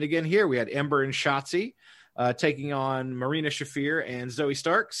that happened again here. We had Ember and Shotzi taking on Marina Shafir and Zoe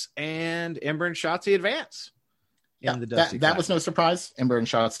Starks, and Ember and Shotzi advance in the Dusty that was Classic. no surprise. Ember and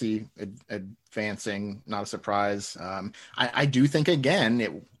Shotzi advancing, not a surprise. I do think, again,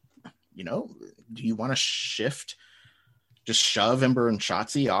 do you want to just shove Ember and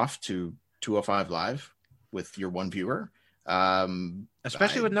Shotzi off to 205 Live with your one viewer,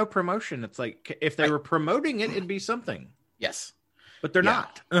 Especially with no promotion. It's like if they were promoting it, it'd be something. Yes, but they're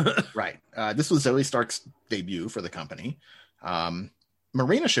not. Right. This was Zoe Stark's debut for the company.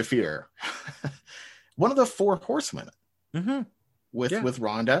 Marina Shafir, one of the four horsewomen, with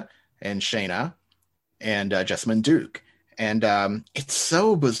Ronda and Shayna and Jessamine Duke. And it's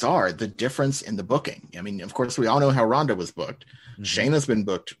so bizarre, the difference in the booking. I mean, of course, we all know how Ronda was booked. Shayna's been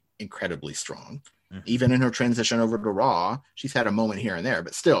booked incredibly strong. Even in her transition over to Raw, she's had a moment here and there,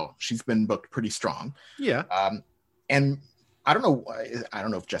 but still, she's been booked pretty strong. Yeah. And I don't know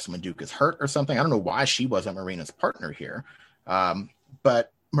if Jessamine Duke is hurt or something. I don't know why she wasn't Marina's partner here.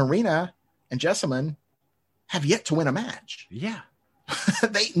 But Marina and Jessamine have yet to win a match. Yeah.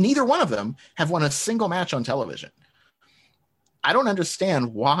 Neither one of them have won a single match on television. I don't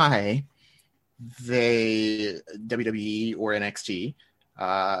understand why WWE or NXT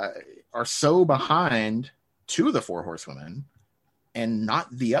are so behind two of the four horsewomen and not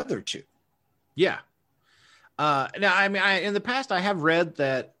the other two. Yeah. Now, I mean, in the past, I have read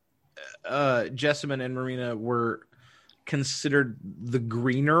that Jessamine and Marina were considered the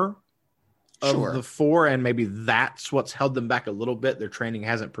greener of the four, and maybe that's what's held them back a little bit. Their training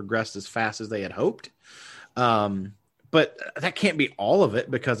hasn't progressed as fast as they had hoped. But that can't be all of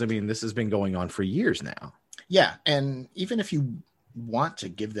it because, I mean, this has been going on for years now. Yeah, and even if you want to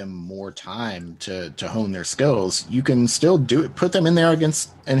give them more time to hone their skills, you can still do it. Put them in there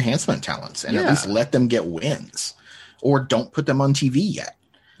against enhancement talents and at least let them get wins, or don't put them on TV yet.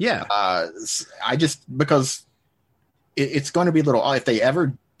 Yeah. Because it's going to be a little, if they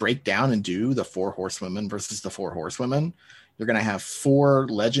ever break down and do the four horsewomen versus the four horsewomen, you're going to have four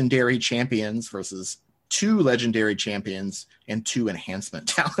legendary champions versus two legendary champions and two enhancement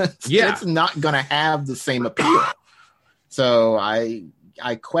talents. Yeah. It's not going to have the same appeal. So I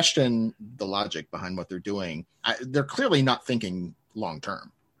question the logic behind what they're doing. They're clearly not thinking long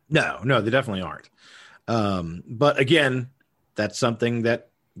term. No, they definitely aren't. But again, that's something that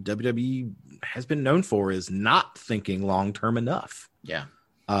WWE has been known for, is not thinking long term enough. Yeah.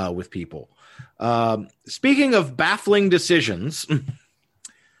 With people. Speaking of baffling decisions,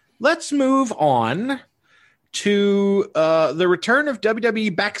 let's move on to the return of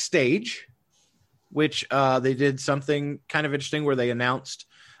WWE Backstage, which they did something kind of interesting where they announced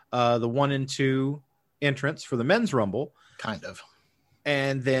the 1 and 2 entrants for the Men's Rumble. Kind of.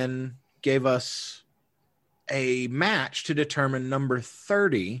 And then gave us a match to determine number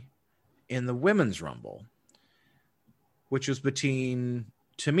 30 in the Women's Rumble, which was between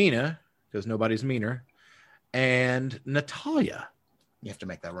Tamina, because nobody's meaner, and Natalya. You have to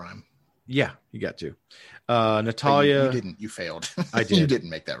make that rhyme. Yeah, you got to. Natalya. You didn't. You failed. I did. You didn't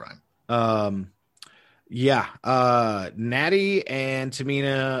make that rhyme. Natty and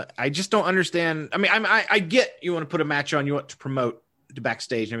Tamina, I just don't understand. I mean, I get you want to put a match on, you want to promote the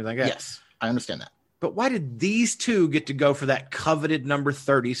Backstage and everything like that. Yes, I understand that. But why did these two get to go for that coveted number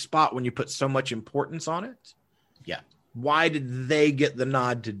 30 spot when you put so much importance on it? Yeah. Why did they get the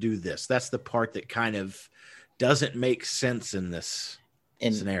nod to do this? That's the part that kind of doesn't make sense in this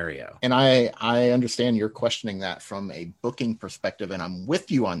scenario. And I understand you're questioning that from a booking perspective, and I'm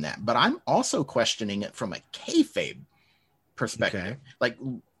with you on that. But I'm also questioning it from a kayfabe perspective. Okay. Like,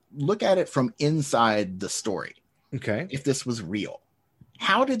 look at it from inside the story. Okay. If this was real,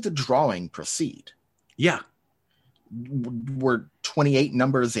 how did the drawing proceed? Yeah. Were 28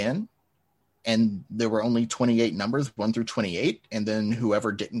 numbers in, and there were only 28 numbers, 1 through 28, and then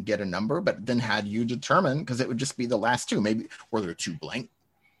whoever didn't get a number, but then had you determine, because it would just be the last two. Maybe were there 2 blank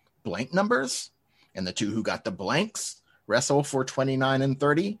numbers, and the 2 who got the blanks wrestle for 29 and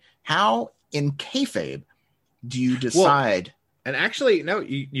 30? How in kayfabe do you decide? Well, and actually, no,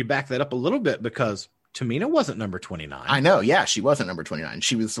 you back that up a little bit, because Tamina wasn't number 29. I know, yeah, she wasn't number 29.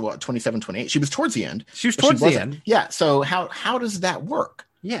 She was 27, 28. She was towards the end. She was towards the end. Yeah. So how does that work?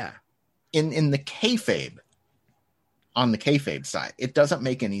 Yeah. In the kayfabe, on the kayfabe side, it doesn't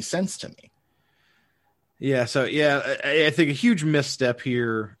make any sense to me. Yeah. So yeah, I think a huge misstep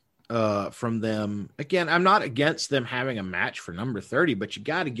here from them. Again, I'm not against them having a match for number 30, but you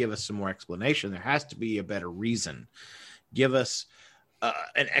got to give us some more explanation. There has to be a better reason. Give us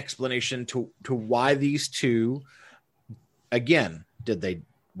an explanation to why these two. Again,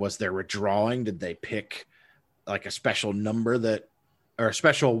 was there a drawing? Did they pick like a special number or a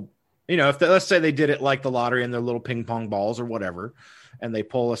special? Let's say they did it like the lottery and their little ping pong balls or whatever, and they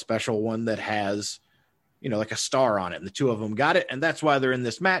pull a special one that has, like a star on it, and the 2 of them got it, and that's why they're in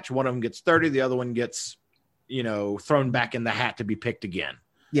this match. One of them gets 30, the other one gets, thrown back in the hat to be picked again.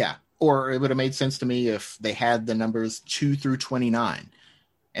 Yeah. Or it would have made sense to me if they had the numbers 2 through 29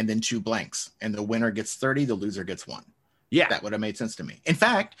 and then 2 blanks, and the winner gets 30, the loser gets 1. Yeah. That would have made sense to me. In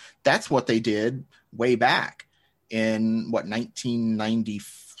fact, that's what they did way back in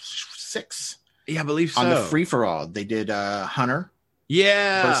 1996. Yeah, I believe so. On the free-for-all, they did Hunter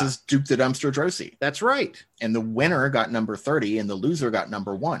versus Duke the Dumpster Drosy. That's right. And the winner got number 30 and the loser got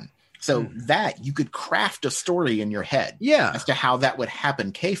number 1. So that you could craft a story in your head as to how that would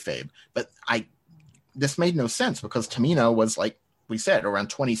happen kayfabe. But this made no sense, because Tamina was, like we said, around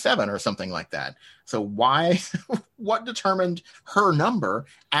 27 or something like that. So what determined her number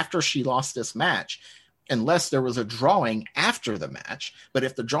after she lost this match? Unless there was a drawing after the match. But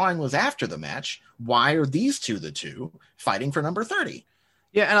if the drawing was after the match, why are these the two fighting for number 30?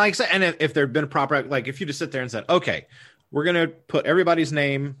 Yeah, and like I said, and if there'd been a proper, like if you just sit there and said, okay, we're going to put everybody's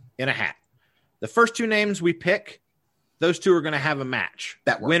name in a hat. The first 2 names we pick, those 2 are going to have a match.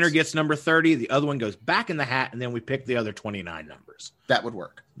 That works. Winner gets number 30. The other one goes back in the hat, and then we pick the other 29 numbers. That would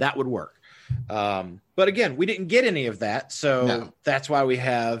work. But again, we didn't get any of that. So that's why we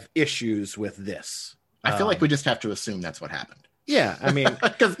have issues with this. I feel like we just have to assume that's what happened. Yeah, I mean,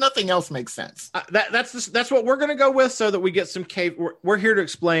 because nothing else makes sense. That's what we're going to go with, so that we get some we're here to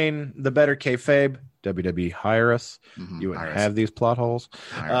explain the better kayfabe. WWE, hire us. You wouldn't have these plot holes.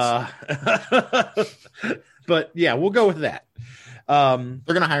 But yeah, we'll go with that. They're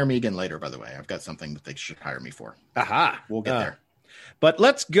going to hire me again later, by the way. I've got something that they should hire me for. Aha. We'll get there. But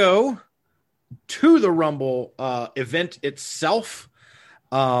let's go to the Rumble event itself.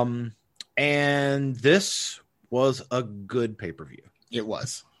 And this was a good pay-per-view. It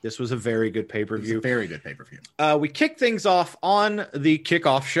was. This was a very good pay-per-view. Very good pay-per-view. We kicked things off on the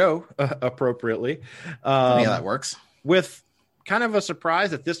kickoff show, appropriately. Yeah, that works. With kind of a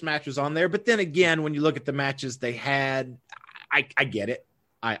surprise that this match was on there. But then again, when you look at the matches they had, I get it.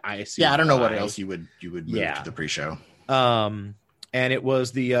 I see. Yeah, I don't know what else you would move to the pre-show. And it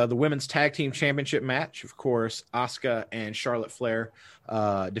was the women's tag team championship match. Of course, Asuka and Charlotte Flair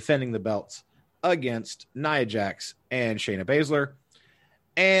defending the belts against Nia Jax and Shayna Baszler.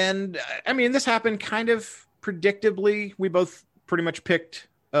 And I mean, this happened kind of predictably. We both pretty much picked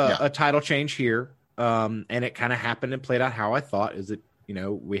a title change here. And it kind of happened and played out how I thought. Is that,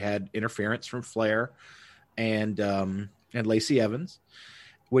 we had interference from Flair and Lacey Evans,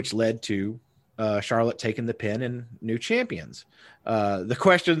 which led to Charlotte taking the pin and new champions. The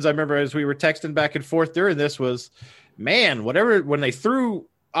questions I remember as we were texting back and forth during this was, man, when they threw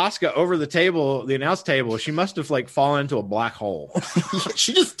Asuka over the table, the announce table, she must have fallen into a black hole.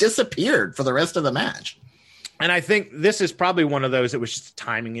 She just disappeared for the rest of the match. And I think this is probably one of those, it was just a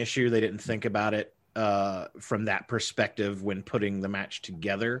timing issue. They didn't think about it from that perspective when putting the match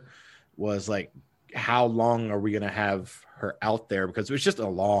together, was like, how long are we going to have her out there? Because it was just a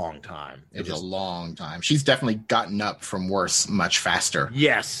long time. It was a long time. She's definitely gotten up from worse much faster.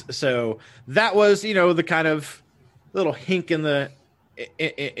 Yes. So that was, the kind of little hink in the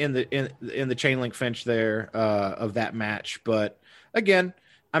chain link fence there of that match. But again,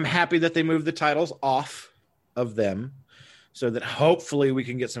 I'm happy that they moved the titles off of them so that hopefully we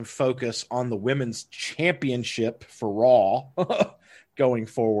can get some focus on the women's championship for Raw going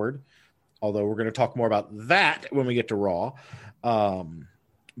forward. Although we're going to talk more about that when we get to Raw.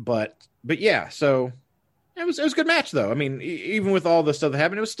 But yeah, so it was a good match though. I mean, even with all the stuff that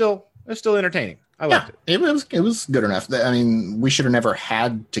happened, it was still It's still entertaining. I liked it. It was good enough. I mean, we should have never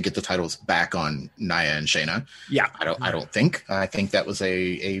had to get the titles back on Nia and Shayna. Yeah. I don't think. I think that was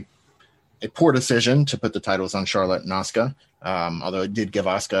a poor decision to put the titles on Charlotte and Asuka. Although it did give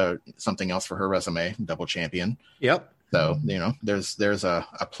Asuka something else for her resume, double champion. Yep. So, there's a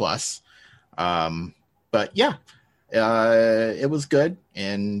plus. But yeah, it was good.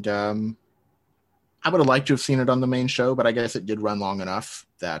 And I would have liked to have seen it on the main show, but I guess it did run long enough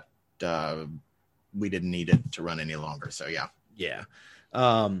that we didn't need it to run any longer. So yeah. Yeah.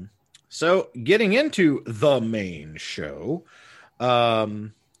 So getting into the main show,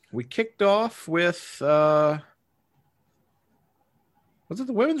 we kicked off with was it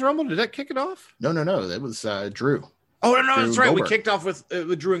the Women's Rumble? Did that kick it off? No. That was Drew. Oh no, Drew that's right. Goldberg. We kicked off with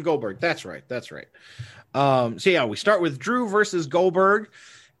Drew and Goldberg. That's right. So yeah, we start with Drew versus Goldberg,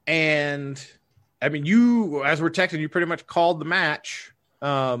 and I mean, you, as we're texting, you pretty much called the match,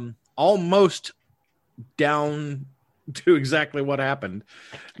 almost down to exactly what happened.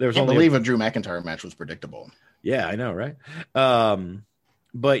 I believe a Drew McIntyre match was predictable. Yeah, I know, right?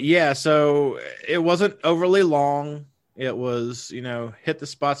 But yeah, so it wasn't overly long. It was, hit the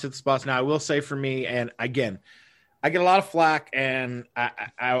spots. Now, I will say for me, and again, I get a lot of flack, and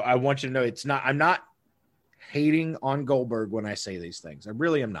I want you to know I'm not hating on Goldberg when I say these things. I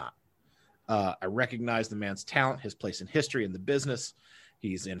really am not. I recognize the man's talent, his place in history, in the business.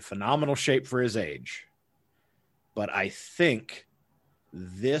 He's in phenomenal shape for his age. But I think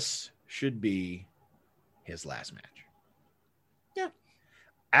this should be his last match. Yeah.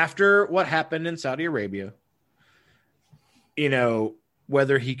 After what happened in Saudi Arabia,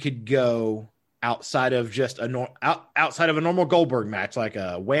 whether he could go outside of just outside of a normal Goldberg match, like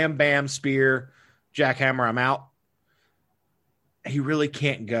a wham bam spear, jackhammer, I'm out. He really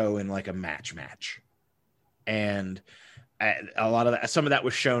can't go in like a match. And a lot of that, some of that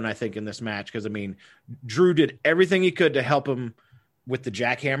was shown, I think, in this match. Because I mean, Drew did everything he could to help him with the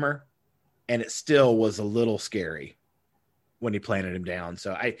jackhammer, and it still was a little scary when he planted him down.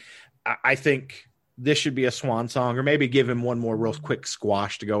 So I think this should be a swan song, or maybe give him one more real quick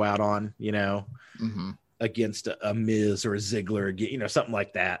squash to go out on, against a Miz or a Ziggler, something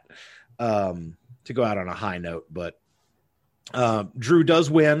like that, to go out on a high note. But Drew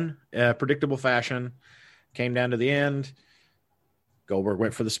does win, predictable fashion. Came down to the end. Goldberg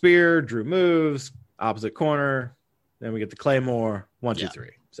went for the spear. Drew moves opposite corner. Then we get the Claymore. 1, 2, 3.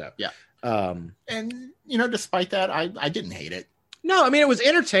 So yeah. And despite that, I didn't hate it. No, I mean, it was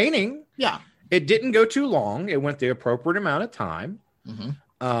entertaining. Yeah. It didn't go too long. It went the appropriate amount of time.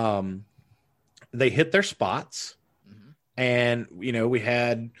 Mm-hmm. They hit their spots. Mm-hmm. And, we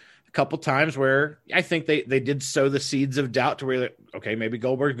had a couple times where I think they did sow the seeds of doubt to where, okay, maybe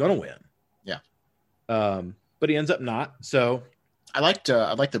Goldberg's going to win. Yeah. But he ends up not. So I liked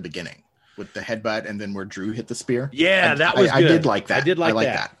the beginning with the headbutt and then where Drew hit the spear. Yeah, that was good. I did like that. I did like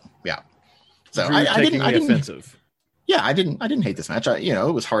that. Yeah. So Drew I didn't offensive. Yeah, I didn't hate this match.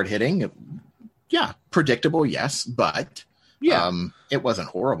 It was hard hitting. Yeah, predictable, yes, but it wasn't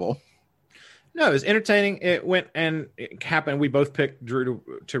horrible. No, it was entertaining. It went and it happened. We both picked Drew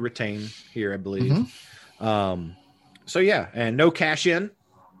to retain here, I believe. Mm-hmm. So yeah, and no cash in.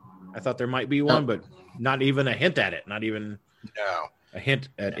 I thought there might be one, but not even a hint at it. Not even a hint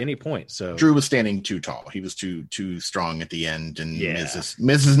at any point. So Drew was standing too tall. He was too strong at the end, and Miz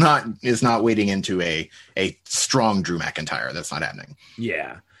is not wading into a strong Drew McIntyre. That's not happening.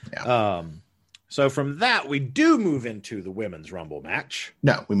 Yeah. So from that, we do move into the Women's Rumble match.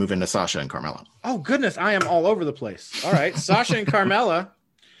 No, we move into Sasha and Carmella. Oh, goodness. I am all over the place. All right. Sasha and Carmella.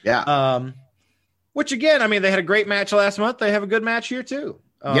 Yeah. Which, again, I mean, they had a great match last month. They have a good match here, too.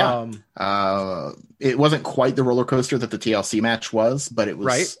 It wasn't quite the roller coaster that the TLC match was, but it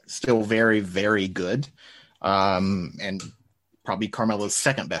was still very, very good. And probably Carmella's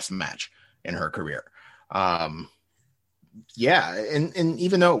second best match in her career. Yeah, and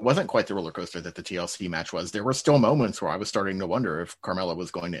even though it wasn't quite the roller coaster that the TLC match was, there were still moments where I was starting to wonder if Carmella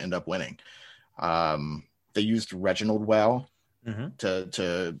was going to end up winning. They used Reginald well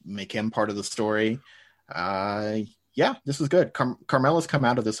to make him part of the story. Yeah, this was good. Carmella's come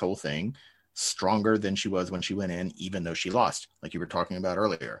out of this whole thing stronger than she was when she went in, even though she lost, like you were talking about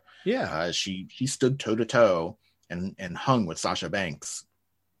earlier. Yeah, she stood toe to toe and hung with Sasha Banks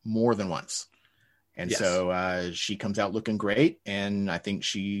more than once. And so she comes out looking great, and I think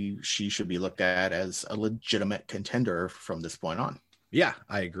she should be looked at as a legitimate contender from this point on. Yeah,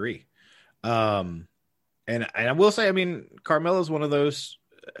 I agree. And I will say, I mean, Carmella's one of those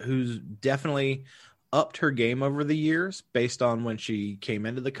who's definitely upped her game over the years based on when she came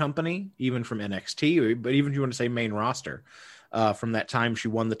into the company, even from NXT, but even if you want to say main roster. from that time she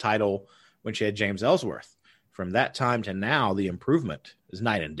won the title when she had James Ellsworth. From that time to now, the improvement is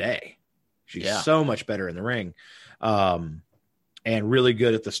night and day. She's so much better in the ring, and really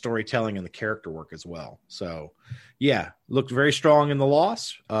good at the storytelling and the character work as well. So, yeah, looked very strong in the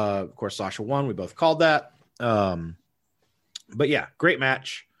loss. Of course, Sasha won. We both called that. But, yeah, great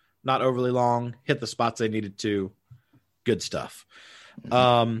match. Not overly long. Hit the spots they needed to. Good stuff.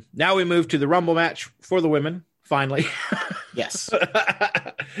 Now we move to the Rumble match for the women, finally. Yes.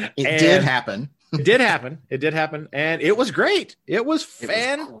 It did happen. It did happen. And it was great. It was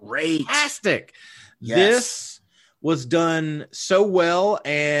fantastic. Yes. This was done so well,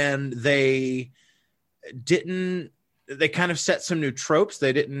 and they kind of set some new tropes.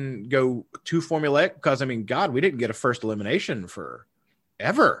 They didn't go too formulaic because, I mean, God, we didn't get a first elimination for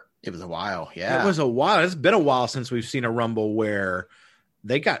ever. It was a while. Yeah. It was a while. It's been a while since we've seen a Rumble where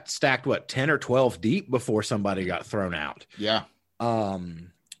they got stacked, 10 or 12 deep before somebody got thrown out. Yeah.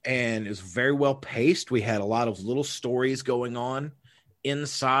 And it was very well paced. We had a lot of little stories going on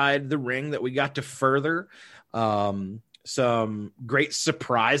inside the ring that we got to further. Some great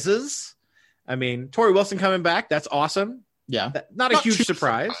surprises. I mean, Tori Wilson coming back. That's awesome. Yeah. Not a huge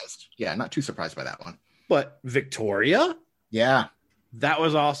surprise. Surprised. Yeah. Not too surprised by that one. But Victoria. Yeah. That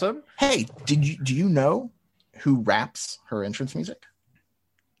was awesome. Hey, do you know who raps her entrance music?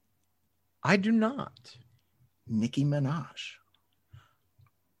 I do not. Nicki Minaj.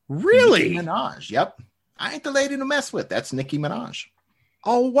 Really? Nicki Minaj. Yep. I ain't the lady to mess with. That's Nicki Minaj.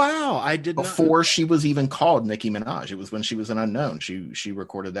 Oh, wow. I did not. Before she was even called Nicki Minaj. It was when she was an unknown. She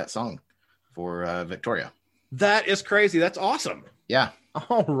recorded that song for Victoria. That is crazy. That's awesome. Yeah.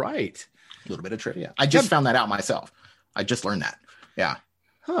 All right. A little bit of trivia. I just found that out myself. I just learned that. Yeah.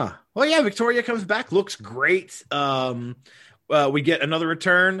 Huh. Well, yeah, Victoria comes back. Looks great. We get another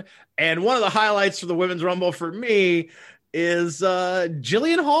return. And one of the highlights for the Women's Rumble for me is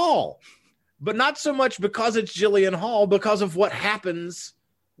Jillian Hall. But not so much because it's Jillian Hall, because of what happens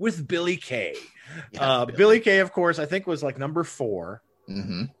with Billie Kay. Yeah, Billie Kay, of course, I think was like number 4.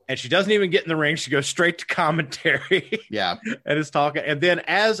 Mm-hmm. And she doesn't even get in the ring. She goes straight to commentary. Yeah. And is talking. And then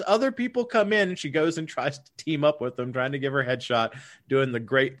as other people come in, she goes and tries to team up with them, trying to give her headshot, doing the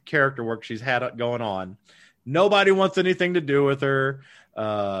great character work she's had going on. Nobody wants anything to do with her.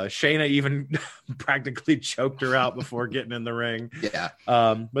 Shayna even practically choked her out before getting in the ring. Yeah.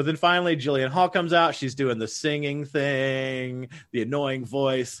 But then finally Jillian Hall comes out. She's doing the singing thing, the annoying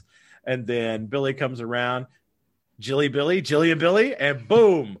voice. And then Billy comes around. Jillian Billy, and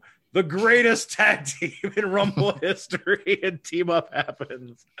boom, the greatest tag team in Rumble history, and team up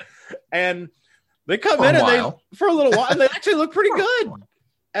happens. And they come in and for a little while, and they actually look pretty good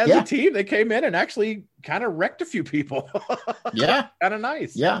as a team. They came in and actually kind of wrecked a few people. Yeah. Kind of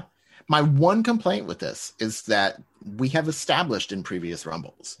nice. Yeah. My one complaint with this is that we have established in previous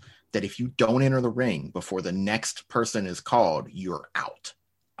Rumbles that if you don't enter the ring before the next person is called, you're out.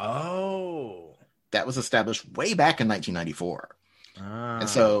 Oh. That was established way back in 1994. And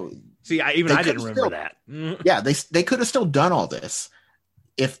so I didn't remember that. Yeah, they could have still done all this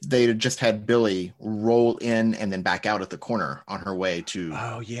if they had just had Billy roll in and then back out at the corner on her way to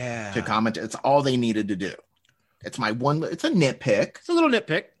comment. It's all they needed to do. It's a nitpick. It's a little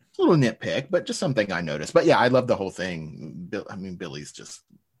nitpick, but just something I noticed. But yeah, I love the whole thing. I mean, Billy's just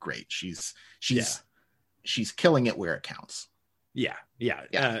great. She's killing it where it counts. Yeah.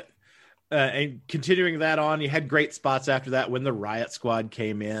 And continuing that on, you had great spots after that when the Riot Squad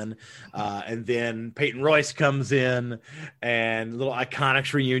came in, and then Peyton Royce comes in, and little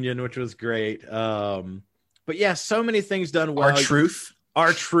Iconics reunion, which was great. But yeah, so many things done well.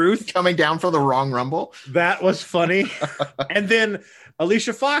 Our truth coming down for the wrong Rumble. That was funny. And then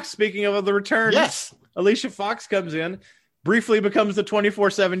Alicia Fox, speaking of the return, Alicia Fox comes in, briefly becomes the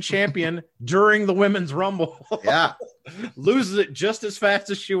 24/7 champion during the Women's Rumble. Yeah. Loses it just as fast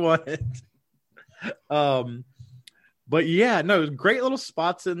as she wanted. But yeah, no, great little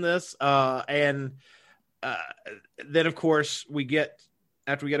spots in this. And then of course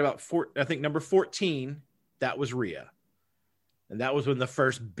after we get about number 14, that was Rhea. And that was when the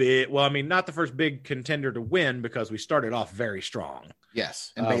first not the first big contender to win, because we started off very strong.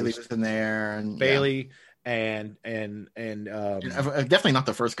 Yes. And Bailey was in there, and Bailey and definitely not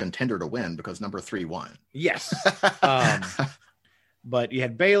the first contender to win, because number 3 won. Yes. But you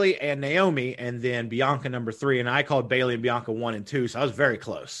had Bailey and Naomi, and then Bianca number 3, and I called Bailey and Bianca 1 and 2, so I was very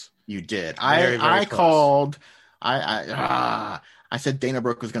close. You did. Very, I called. I said Dana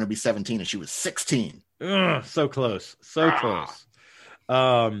Brooke was going to be 17, and she was 16. Ugh, so close.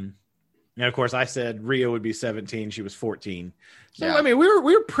 And of course, I said Rhea would be 17. She was 14. So I mean, we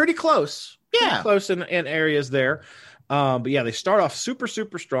were pretty close. Yeah, close in areas there. But yeah, they start off super,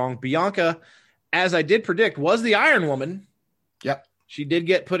 super strong. Bianca, as I did predict, was the Iron Woman. Yep. She did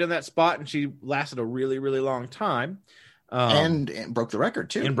get put in that spot, and she lasted a really, really long time. And broke the record,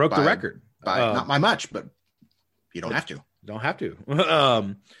 too. And broke the record. By not by much, but you don't have to. Don't have to.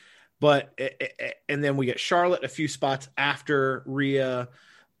 And then we get Charlotte a few spots after Rhea.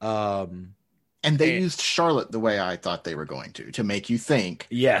 And they used Charlotte the way I thought they were going to make you think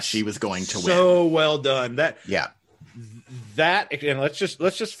she was going to win. So well done. And let's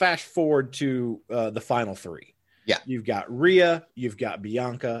just fast forward to the final three. Yeah. You've got Rhea, you've got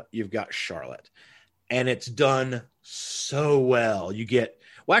Bianca, you've got Charlotte. And it's done so well. You get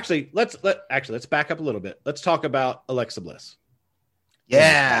let's back up a little bit. Let's talk about Alexa Bliss.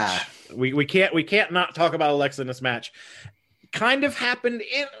 Yeah. We can't not talk about Alexa in this match. Kind of happened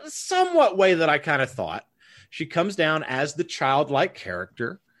in a somewhat way that I kind of thought. She comes down as the childlike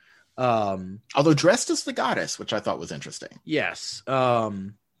character. Although dressed as the goddess, which I thought was interesting. Yes.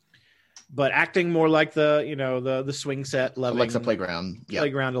 But acting more like the swing set loving Alexa Playground. Yeah.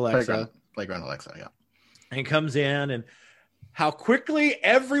 Playground Alexa. Playground Alexa, yeah. And comes in, and how quickly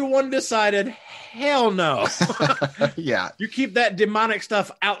everyone decided, hell no. Yeah. You keep that demonic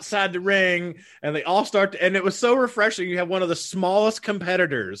stuff outside the ring, and they all start and it was so refreshing. You have one of the smallest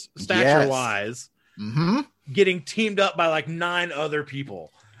competitors, stature-wise, getting teamed up by like 9 other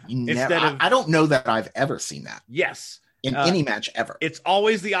people. I don't know that I've ever seen that. Yes. In any match ever. It's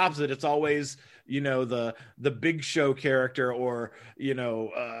always the opposite. It's always, the Big Show character or,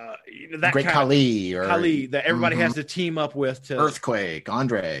 that Great Khali that everybody has to team up with to Earthquake,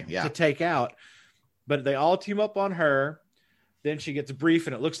 Andre, to take out. But they all team up on her. Then she gets brief,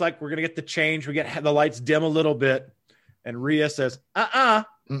 and it looks like we're going to get the change. We get the lights dim a little bit. And Rhea says,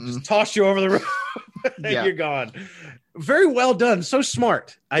 just toss you over the roof. And you're gone. Very well done. So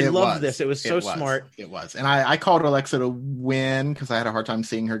smart. I love this. It was so smart. It was. And I called Alexa to win because I had a hard time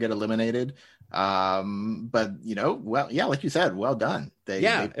seeing her get eliminated. But like you said, well done. They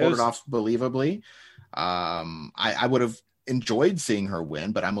pulled it off believably. I would have enjoyed seeing her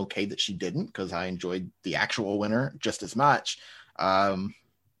win, but I'm okay that she didn't because I enjoyed the actual winner just as much.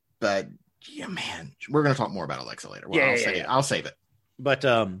 But yeah, man, we're going to talk more about Alexa later. I'll save it. But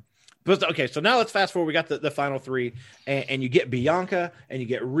okay, so now let's fast forward. We got the final three, and you get Bianca and you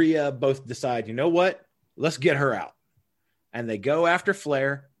get Rhea both decide, you know what? Let's get her out. And they go after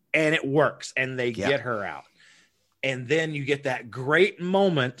Flair, and it works, and they get her out. And then you get that great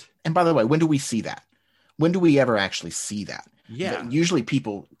moment. And by the way, when do we see that? When do we ever actually see that? Yeah. Usually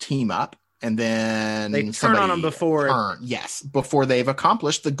people team up, and then they turn on them before. Before they've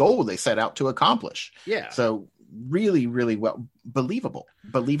accomplished the goal they set out to accomplish. Yeah. So really, really well, believable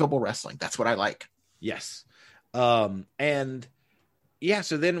wrestling. That's what I like. Yes. So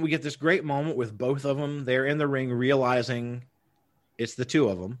then we get this great moment with both of them. They're in the ring realizing it's the two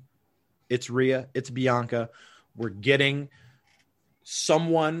of them. It's Rhea, it's Bianca. We're getting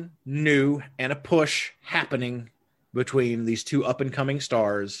someone new and a push happening between these two up and coming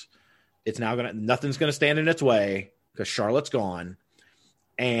stars. It's now nothing's going to stand in its way because Charlotte's gone.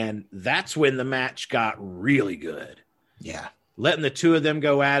 And that's when the match got really good. Yeah. Letting the two of them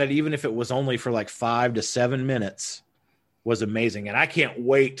go at it, even if it was only for like 5 to 7 minutes, was amazing. And I can't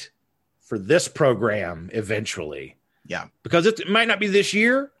wait for this program eventually. Yeah. Because it might not be this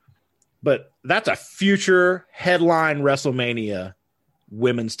year, but that's a future headline WrestleMania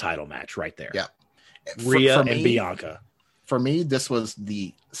women's title match right there. Yeah. Rhea and Bianca. For me, this was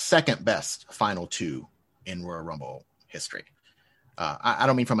the second best final two in Royal Rumble history. I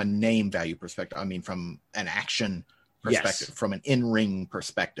don't mean from a name value perspective. I mean from an action perspective, from an in-ring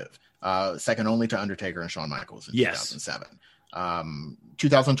perspective. Second only to Undertaker and Shawn Michaels in 2007.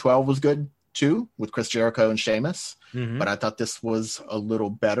 2012 was good too, with Chris Jericho and Sheamus. Mm-hmm. But I thought this was a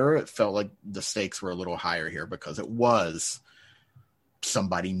little better. It felt like the stakes were a little higher here because it was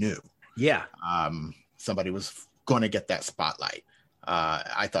somebody new. Yeah. Somebody was going to get that spotlight.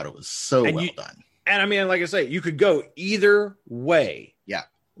 I thought it was so well done. And I mean, like I say, you could go either way. Yeah.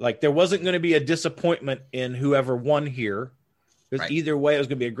 Like there wasn't going to be a disappointment in whoever won here. Because either way, it was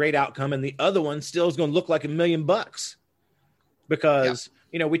going to be a great outcome. And the other one still is going to look like $1 million. Because,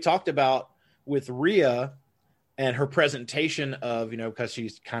 we talked about with Rhea and her presentation of, because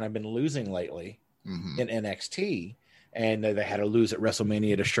she's kind of been losing lately in NXT. And they had to lose at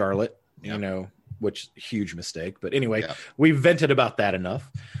WrestleMania to Charlotte, which huge mistake. But anyway, we vented about that enough.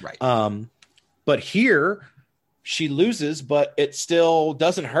 Right. But here she loses, but it still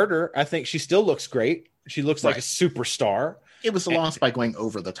doesn't hurt her. I think she still looks great. She looks like a superstar. It was a loss by going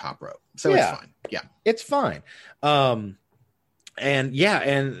over the top rope. So it's fine. Yeah. It's fine.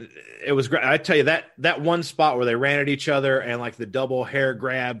 And it was great. I tell you that one spot where they ran at each other and like the double hair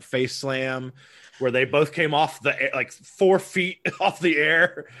grab face slam where they both came off like 4 feet off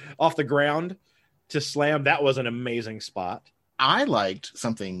the ground to slam. That was an amazing spot. I liked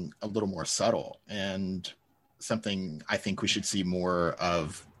something a little more subtle and something I think we should see more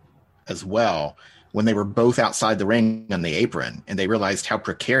of as well, when they were both outside the ring on the apron and they realized how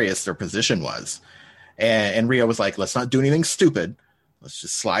precarious their position was. And Rhea was like, let's not do anything stupid. Let's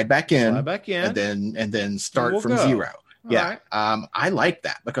just slide back in, and then start from zero. All right. I like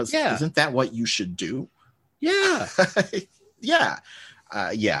that because isn't that what you should do? Yeah.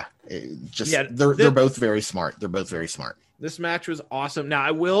 They're both very smart. They're both very smart. This match was awesome. Now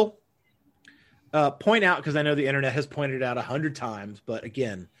I will point out, because I know the internet has pointed out 100 times, but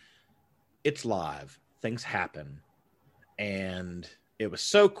again, it's live. Things happen. And it was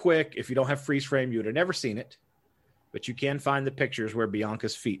so quick. If you don't have freeze frame, you would have never seen it. But you can find the pictures where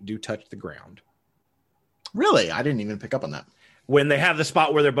Bianca's feet do touch the ground. Really? I didn't even pick up on that. When they have the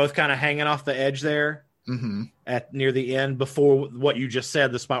spot where they're both kind of hanging off the edge there at near the end, before what you just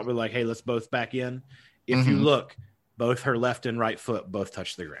said, the spot where like, hey, let's both back in. If you look, both her left and right foot both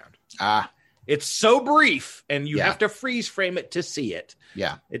touch the ground. It's so brief, and you have to freeze frame it to see it.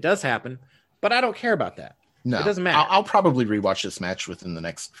 Yeah. It does happen, but I don't care about that. No, it doesn't matter. I'll probably rewatch this match within the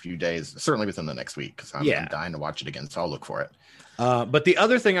next few days, certainly within the next week, because I'm dying to watch it again, so I'll look for it. But the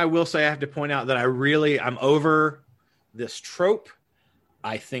other thing I will say, I have to point out that I'm over this trope.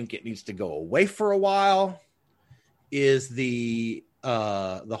 I think it needs to go away for a while, is the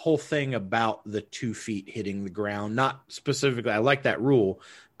whole thing about the 2 feet hitting the ground. Not specifically, I like that rule,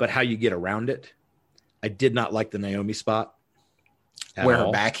 but how you get around it. I did not like the Naomi spot. Where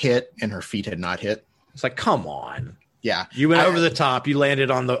her back hit and her feet had not hit. It's like, come on. Yeah. You went over the top. You landed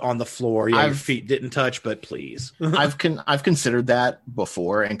on the floor. Yeah, your feet didn't touch, but please. I've considered that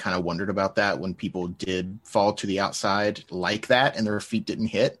before and kind of wondered about that when people did fall to the outside like that and their feet didn't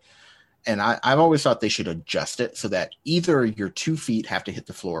hit. And I've always thought they should adjust it so that either your 2 feet have to hit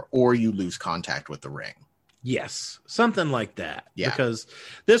the floor or you lose contact with the ring. Yes, something like that. Yeah. Because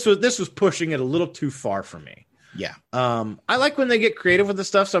this was pushing it a little too far for me. Yeah. I like when they get creative with the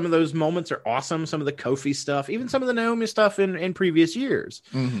stuff. Some of those moments are awesome. Some of the Kofi stuff, even some of the Naomi stuff in previous years.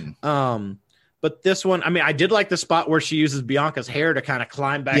 But this one, I mean, I did like the spot where she uses Bianca's hair to kind of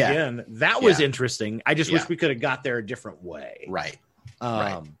climb back in. That was interesting. I just wish we could have got there a different way. Right.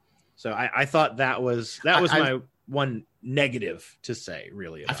 So I thought that was my one negative to say,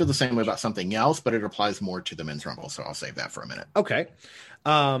 really. I feel the same way about something else, but it applies more to the men's rumble, so I'll save that for a minute. Okay.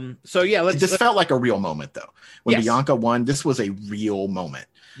 So yeah, this felt like a real moment though. When Bianca won, this was a real moment.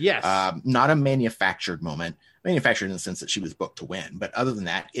 Yes. Not a manufactured moment. Manufactured in the sense that she was booked to win, but other than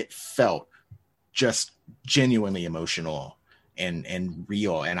that, it felt just genuinely emotional and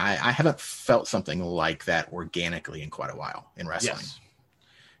real. And I haven't felt something like that organically in quite a while in wrestling.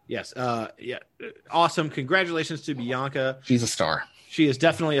 Yes. Awesome. Congratulations to Bianca. She's a star. She is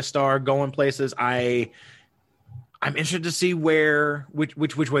definitely a star, going places. I'm interested to see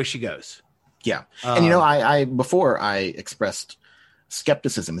which way she goes. Yeah. And I before I expressed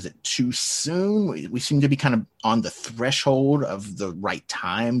skepticism. Is it too soon? We seem to be kind of on the threshold of the right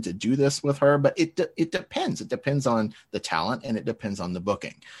time to do this with her, but it depends. It depends on the talent and it depends on the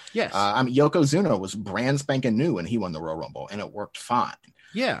booking. Yes. Yokozuna was brand spanking new when he won the Royal Rumble and it worked fine.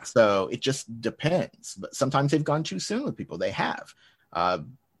 Yeah. So it just depends. But sometimes they've gone too soon with people. They have.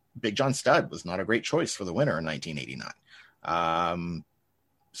 Big John Studd was not a great choice for the winner in 1989.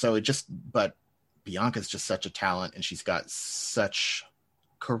 But Bianca's just such a talent and she's got such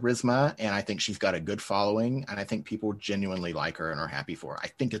charisma and I think she's got a good following and I think people genuinely like her and are happy for her. I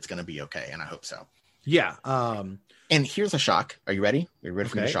think it's going to be okay and I hope so. Yeah. And here's a shock. Are you ready? Are you ready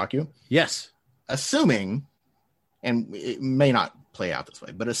for me to shock you? Yes. Assuming, and it may not play out this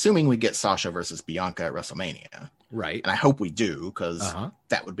way, but assuming we get Sasha versus Bianca at WrestleMania. Right. And I hope we do because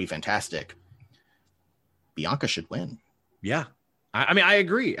that would be fantastic. Bianca should win. Yeah. I mean, I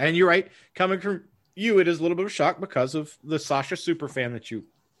agree. And you're right. Coming from you, it is a little bit of a shock because of the Sasha super fan that you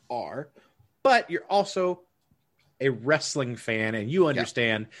are. But you're also a wrestling fan and you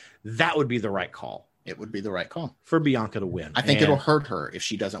understand that would be the right call. It would be the right call for Bianca to win. I think it'll hurt her if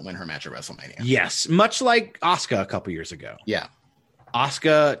she doesn't win her match at WrestleMania. Yes. Much like Asuka a couple years ago. Yeah.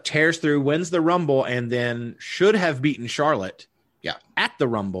 Asuka tears through, wins the Rumble, and then should have beaten Charlotte at the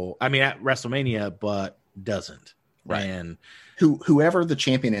Rumble. I mean, at WrestleMania, but doesn't. Right. And whoever the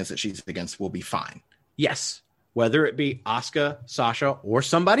champion is that she's against will be fine. Yes. Whether it be Asuka, Sasha, or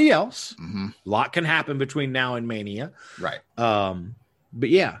somebody else. A lot can happen between now and Mania. Right. But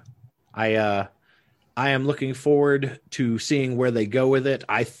yeah, I I am looking forward to seeing where they go with it.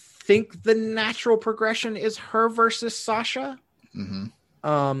 I think the natural progression is her versus Sasha,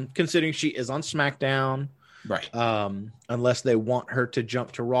 considering she is on SmackDown. Right. Unless they want her to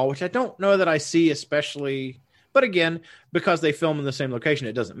jump to Raw, which I don't know that I see, especially. But again, because they film in the same location,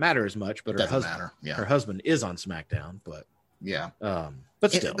 it doesn't matter as much. But her husband is on SmackDown. But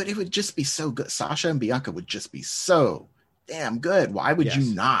but still, but it would just be so good. Sasha and Bianca would just be so damn good. Why would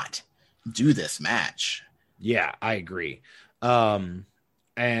you not do this match? Yeah, I agree. And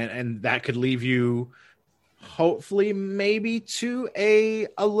that could leave you, hopefully, maybe to a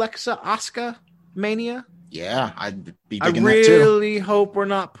Alexa Asuka Mania. Yeah, I'd be I digging that too. really hope we're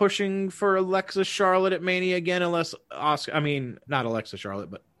not pushing for Alexa Charlotte at Mania again, unless Asuka. I mean, not Alexa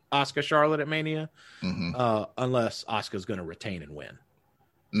Charlotte, but Asuka Charlotte at Mania. Unless Asuka's going to retain and win.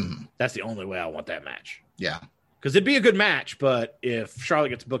 That's the only way I want that match. Yeah, because it'd be a good match, but if Charlotte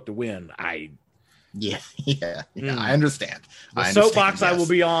gets booked to win, I understand. The soapbox I will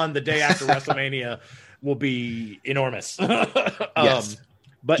be on the day after WrestleMania will be enormous. Yes,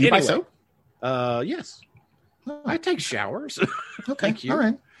 but do you anyway, buy soap? Yes. I take showers. Okay, Thank you. all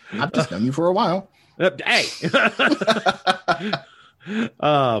right. I've just known you for a while. Hey.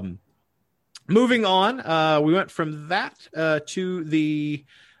 Moving on, we went from that to the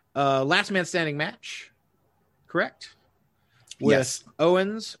last man standing match, correct? With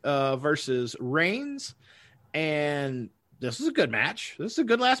Owens versus Reigns, and this is a good match. This is a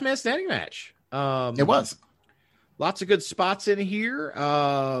good last man standing match. It was. Lots of good spots in here.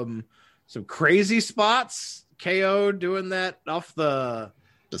 Some crazy spots. KO doing that off the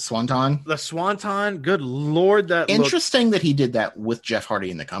Swanton. The Swanton. Good Lord, that interesting that he did that with Jeff Hardy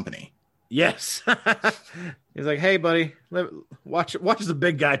in the company. Yes. He's like, hey, buddy, watch the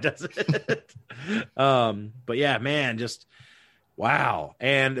big guy does it. But yeah, man, just wow.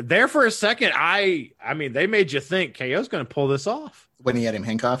 And there for a second, I mean, they made you think KO's going to pull this off. When he had him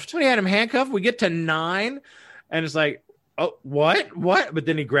handcuffed? We get to 9, and it's like, oh, what? But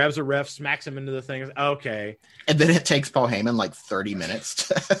then he grabs a ref, smacks him into the thing. Okay. And then it takes Paul Heyman like 30 minutes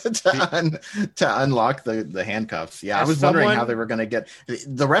to unlock the handcuffs. Yeah, I was wondering how they were going to get.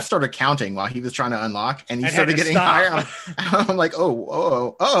 The ref started counting while he was trying to unlock, and he started getting higher. I'm like,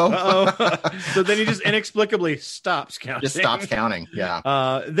 oh. So then he just inexplicably stops counting. Just stops counting.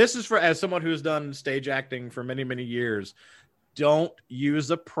 Yeah. This is as someone who's done stage acting for many, many years. Don't use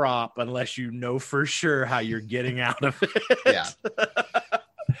a prop unless you know for sure how you're getting out of it.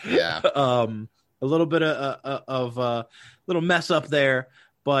 Yeah. A little bit of a little mess up there,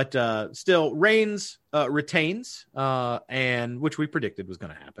 but still Reigns retains, and which we predicted was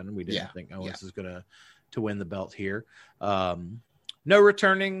going to happen. We didn't think Owens is going to win the belt here. No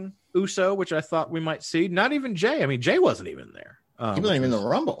returning Uso, which I thought we might see. Not even Jay. I mean, Jay wasn't even there. He wasn't even in the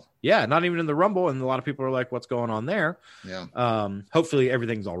Rumble. Yeah, not even in the Rumble, and a lot of people are like, "What's going on there?" Yeah. Hopefully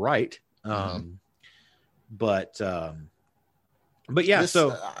everything's all right. But yeah.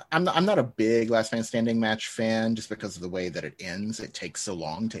 So I'm not a big Last Man Standing match fan, just because of the way that it ends. It takes so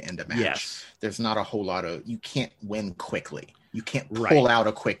long to end a match. Yes. There's not a whole lot of. You can't win quickly. You can't pull out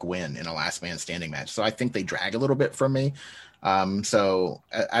a quick win in a Last Man Standing match. So I think they drag a little bit from me. So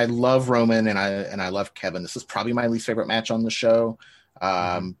I love Roman and I love Kevin. This is probably my least favorite match on the show,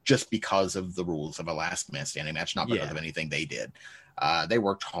 just because of the rules of a Last Man Standing match, not because of anything they did. They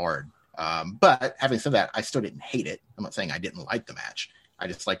worked hard. But having said that, I still didn't hate it. I'm not saying I didn't like the match. I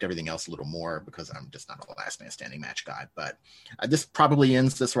just liked everything else a little more because I'm just not a Last Man Standing match guy. But this probably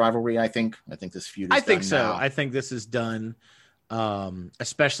ends this rivalry. I think this feud is done now. I think this is done,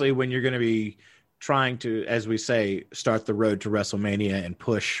 especially when you're going to be trying to, as we say, start the road to WrestleMania and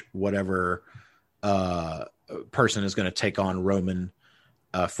push whatever person is going to take on Roman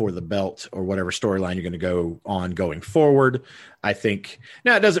for the belt, or whatever storyline you're going to go on going forward. I think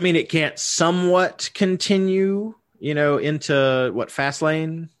now it doesn't mean it can't somewhat continue, into what,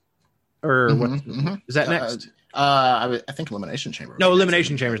 Fastlane or what is that next? I think Elimination Chamber. No,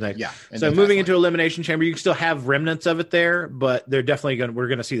 Elimination Chamber's next. Yeah. So moving into Elimination Chamber, you can still have remnants of it there, but they're definitely we're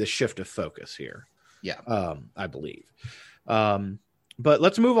going to see the shift of focus here. Yeah. I believe. But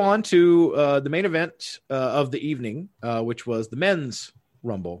let's move on to the main event of the evening, which was the men's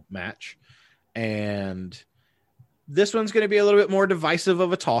Rumble match. And this one's going to be a little bit more divisive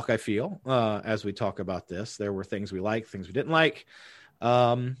of a talk, I feel, as we talk about this. There were things we liked, things we didn't like.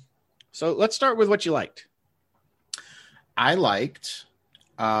 So let's start with what you liked. I liked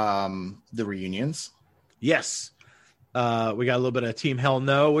the reunions. Yes. We got a little bit of Team Hell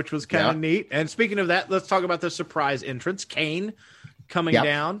No, which was kind of neat. And speaking of that, let's talk about the surprise entrance. Kane coming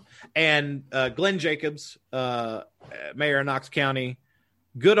down, and Glenn Jacobs, mayor of Knox County.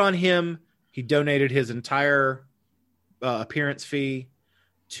 Good on him. He donated his entire appearance fee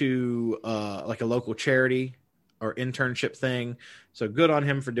to like a local charity or internship thing. So good on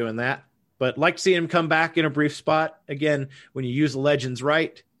him for doing that. But like seeing him come back in a brief spot. Again, when you use the legends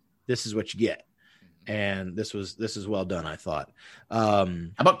right, this is what you get. And this is well done, I thought. How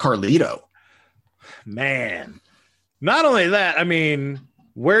about Carlito? Man, not only that, I mean,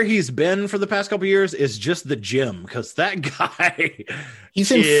 where he's been for the past couple of years is just the gym, because that guy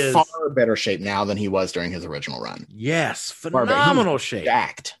he's in far better shape now than he was during his original run. Yes, phenomenal shape.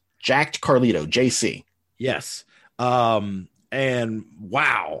 Jacked Carlito, JC. Yes. And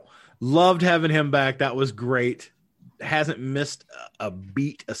wow, loved having him back. That was great. Hasn't missed a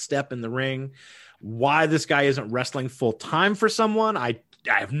beat, a step in the ring. Why this guy isn't wrestling full time for someone, I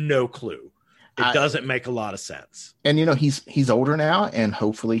have no clue. It doesn't make a lot of sense. And you know, he's older now, and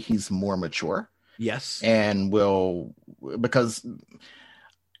hopefully he's more mature. Yes. And because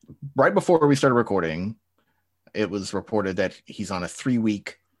right before we started recording, it was reported that he's on a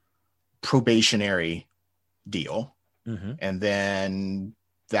 3-week probationary deal. Mm-hmm. And then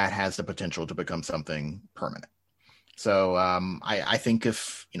that has the potential to become something permanent. So I think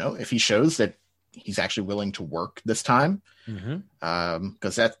if he shows that he's actually willing to work this time,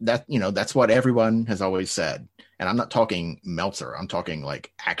 because that's what everyone has always said. And I'm not talking Meltzer. I'm talking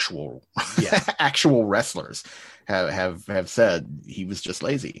like actual wrestlers have said he was just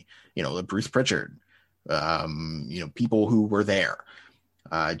lazy. Bruce Pritchard, people who were there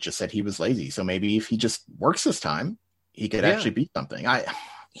just said he was lazy. So maybe if he just works this time, he could actually beat something.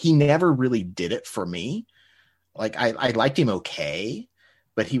 He never really did it for me. Like I liked him okay,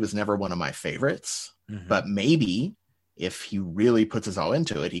 but he was never one of my favorites. Mm-hmm. But maybe if he really puts his all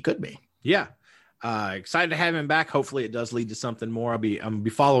into it, he could be. Yeah. Excited to have him back. Hopefully it does lead to something more. I'm gonna be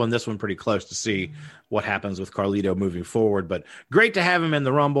following this one pretty close to see what happens with Carlito moving forward, but great to have him in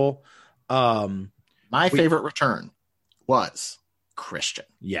the Rumble. My favorite return was Christian.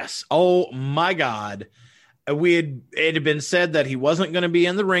 Yes. Oh my God. It had been said that he wasn't going to be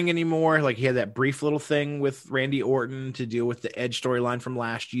in the ring anymore. Like he had that brief little thing with Randy Orton to deal with the Edge storyline from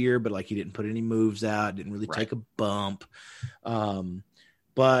last year, but like he didn't put any moves out, didn't really take a bump.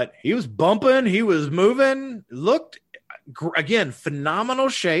 But he was bumping, he was moving, looked again, phenomenal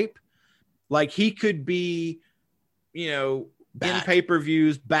shape. Like he could be, in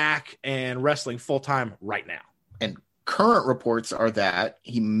pay-per-views back and wrestling full time right now. And current reports are that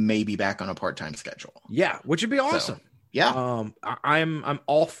he may be back on a part-time schedule. Yeah, which would be awesome. So, yeah. I'm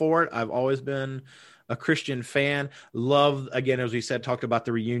all for it. I've always been a Christian fan. Love, again, as we said, talked about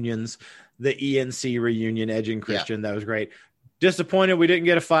the reunions, the ENC reunion, Edge and Christian. That was great. Disappointed we didn't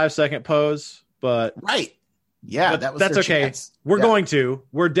get a 5-second pose, but right. Yeah, but that's okay. Chance. We're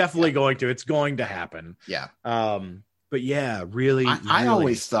definitely going to. It's going to happen. Yeah. But yeah, really. I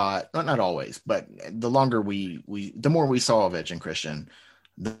always thought, not always, but the longer the more we saw of Edge and Christian,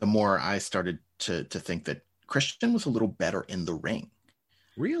 the more I started to think that Christian was a little better in the ring.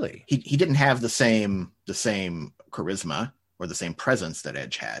 Really? He didn't have the same charisma or the same presence that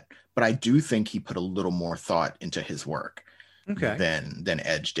Edge had, but I do think he put a little more thought into his work than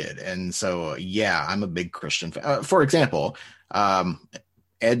Edge did. And so, yeah, I'm a big Christian fan. For example,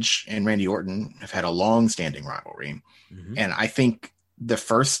 Edge and Randy Orton have had a long-standing rivalry. Mm-hmm. And I think the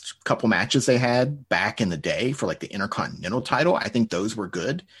first couple matches they had back in the day for like the Intercontinental title, I think those were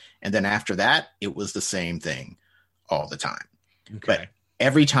good. And then after that, it was the same thing all the time. Okay. But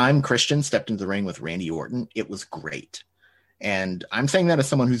every time Christian stepped into the ring with Randy Orton, it was great. And I'm saying that as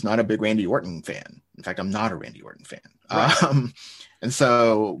someone who's not a big Randy Orton fan. In fact, I'm not a Randy Orton fan. Right.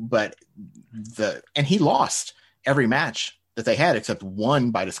 And he lost every match that they had except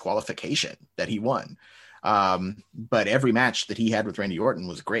one by disqualification that he won. But every match that he had with Randy Orton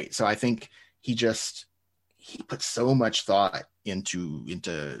was great. So I think he put so much thought into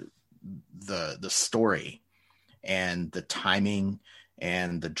the story and the timing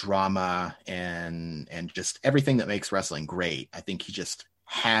and the drama and just everything that makes wrestling great. I think he just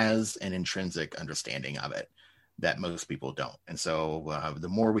has an intrinsic understanding of it that most people don't. And so the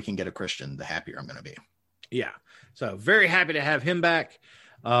more we can get a Christian, the happier I'm going to be. Yeah. So very happy to have him back.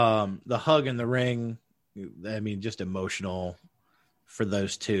 The hug in the ring, I mean, just emotional for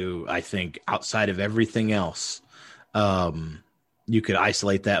those two. I think outside of everything else, you could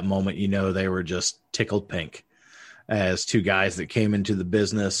isolate that moment. They were just tickled pink as two guys that came into the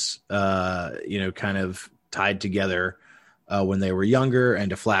business, kind of tied together when they were younger, and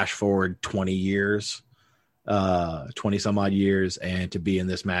to flash forward 20 some odd years, and to be in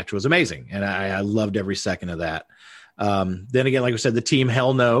this match was amazing. And I loved every second of that. Then again, like I said, the team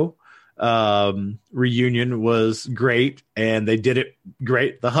Hell No reunion was great, and they did it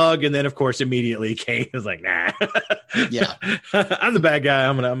great. The hug, and then of course immediately Kane was like, "Nah, Yeah. I'm the bad guy.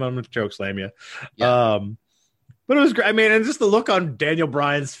 I'm gonna choke slam you." Yeah. But it was great. I mean, and just the look on Daniel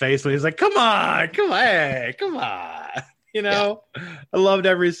Bryan's face when he's like, "Come on, come on, hey, come on." I loved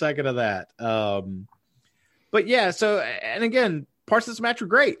every second of that. But yeah, so, and again, parts of this match were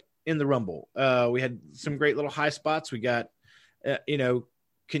great in the Rumble. We had some great little high spots. We got,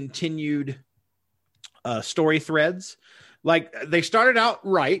 continued story threads. Like, they started out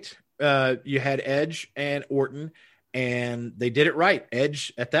right. You had Edge and Orton, and they did it right.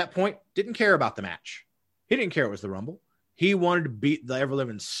 Edge, at that point, didn't care about the match. He didn't care it was the Rumble. He wanted to beat the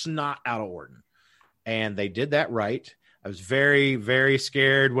ever-living snot out of Orton. And they did that right. I was very, very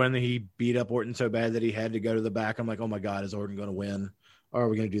scared when he beat up Orton so bad that he had to go to the back. I'm like, oh my God, is Orton going to win? Or are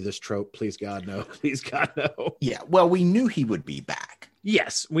we going to do this trope? Please, God, no. Please, God, no. Yeah. Well, we knew he would be back.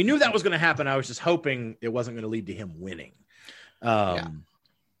 Yes, we knew that was going to happen. I was just hoping it wasn't going to lead to him winning.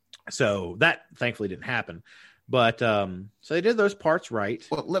 So that thankfully didn't happen. But so they did those parts right.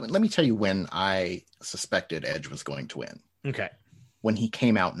 Well, let me tell you when I suspected Edge was going to win. Okay. When he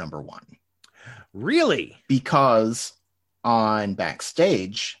came out number 1. Really? Because on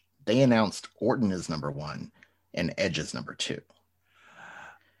Backstage, they announced Orton is number 1 and Edge is number 2.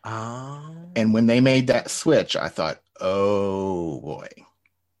 And when they made that switch, I thought, oh boy.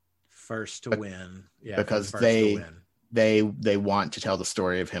 First to win. Yeah. Because they want to tell the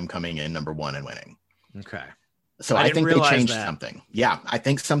story of him coming in number 1 and winning. Okay. So I think they changed something. Yeah, I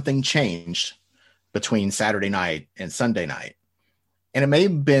think something changed between Saturday night and Sunday night. And it may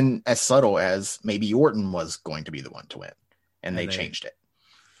have been as subtle as maybe Orton was going to be the one to win. And they changed it.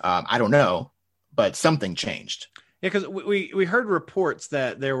 I don't know, but something changed. Yeah, because we heard reports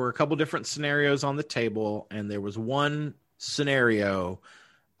that there were a couple different scenarios on the table, and there was one scenario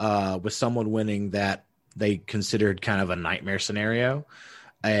with someone winning that they considered kind of a nightmare scenario.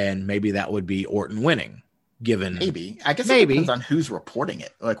 And maybe that would be Orton winning. Given I guess it depends on who's reporting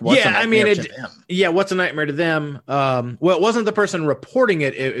it. Like, what's a nightmare to them? Yeah, what's a nightmare to them? Well, it wasn't the person reporting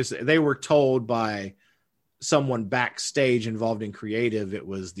it. It was, they were told by someone backstage involved in creative. It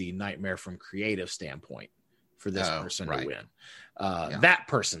was the nightmare from creative standpoint for this person to win. That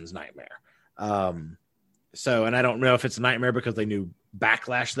person's nightmare. So, and I don't know if it's a nightmare because they knew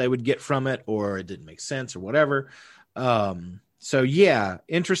backlash they would get from it, or it didn't make sense or whatever. So yeah,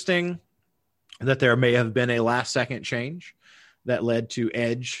 interesting that there may have been a last second change that led to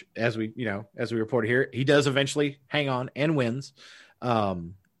Edge, as we reported here. He does eventually hang on and wins.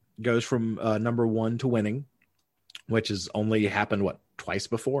 Goes from number 1 to winning, which has only happened twice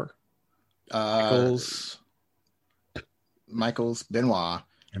before. Michaels, Benoit,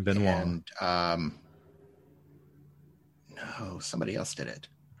 and no, somebody else did it,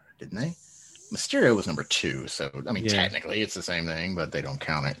 didn't they? Mysterio was number 2, so I mean, technically it's the same thing, but they don't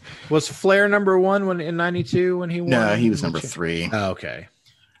count it. Was Flair number 1 when in '92 when he won? No, he was number 3. Oh, okay.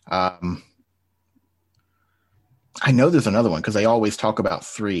 I know there's another one because they always talk about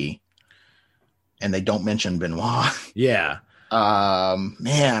 3, and they don't mention Benoit. Yeah.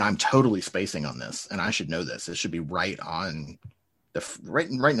 Man, I'm totally spacing on this, and I should know this. It should be right on right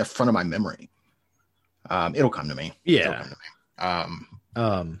in the front of my memory. It'll come to me. Yeah. It'll come to me.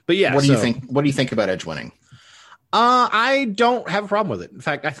 But yeah, what do you think? What do you think about Edge winning? I don't have a problem with it. In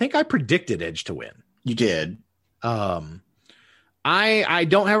fact, I think I predicted Edge to win. You did. I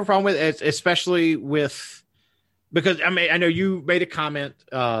don't have a problem with it, especially because I know you made a comment.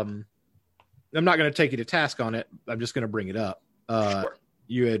 I'm not going to take you to task on it. I'm just going to bring it up. Sure.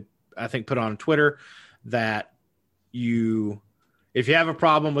 You had, I think, put on Twitter that if you have a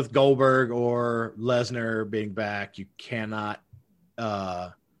problem with Goldberg or Lesnar being back, you cannot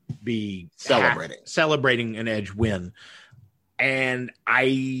be celebrating an Edge win. And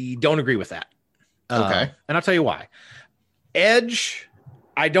I don't agree with that. Okay. And I'll tell you why. Edge,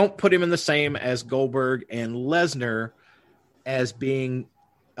 I don't put him in the same as Goldberg and Lesnar as being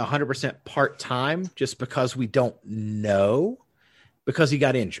 100% part-time, just because we don't know, because he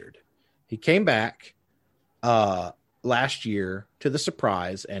got injured. He came back last year to the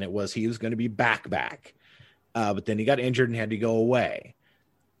surprise, and he was going to be back. But then he got injured and had to go away.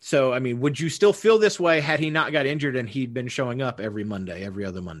 So, I mean, would you still feel this way had he not got injured and he'd been showing up every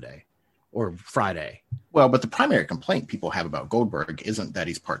other Monday or Friday? Well, but the primary complaint people have about Goldberg isn't that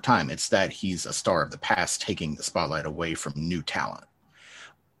he's part-time. It's that he's a star of the past, taking the spotlight away from new talent.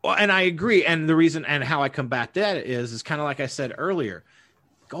 Well, and I agree. And the reason and how I combat that is kind of like I said earlier.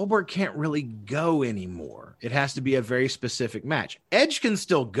 Goldberg can't really go anymore. It has to be a very specific match. Edge can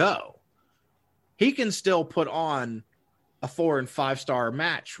still go. He can still put on a 4 and 5 star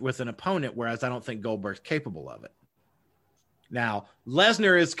match with an opponent, whereas I don't think Goldberg's capable of it. Now,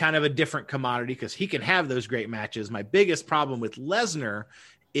 Lesnar is kind of a different commodity because he can have those great matches. My biggest problem with Lesnar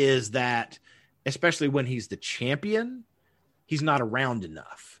is that, especially when he's the champion, he's not around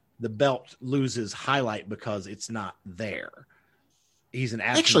enough. The belt loses highlight because it's not there. He's an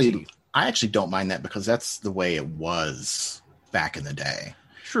absentee. I actually don't mind that because that's the way it was back in the day.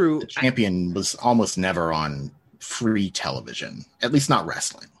 True. The champion was almost never on free television, at least not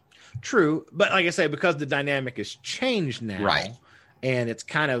wrestling. True. But like I say, because the dynamic has changed now, right, and it's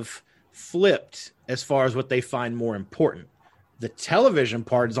kind of flipped as far as what they find more important. The television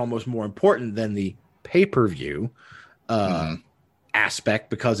part is almost more important than the pay-per-view aspect,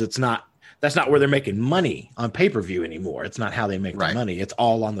 because that's not where they're making money on pay-per-view anymore. It's not how they make their money. It's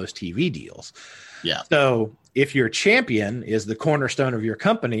all on those TV deals. Yeah. So if your champion is the cornerstone of your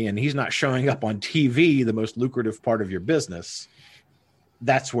company and he's not showing up on TV, the most lucrative part of your business,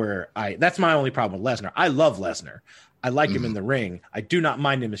 that's my only problem with Lesnar. I love Lesnar. I like him in the ring. I do not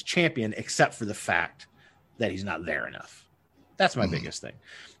mind him as champion, except for the fact that he's not there enough. That's my biggest thing.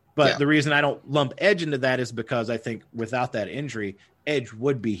 But the reason I don't lump Edge into that is because I think without that injury, Edge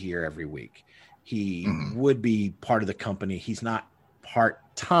would be here every week. He would be part of the company. He's not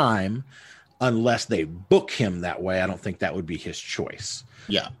part-time unless they book him that way. I don't think that would be his choice.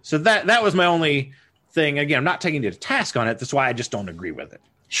 Yeah. So that was my only thing. Again, I'm not taking you to task on it. That's why I just don't agree with it.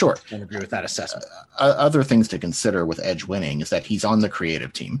 Sure. I don't agree with that assessment. Other things to consider with Edge winning is that he's on the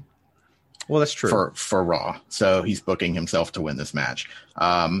creative team. Well, that's true. For Raw. So he's booking himself to win this match.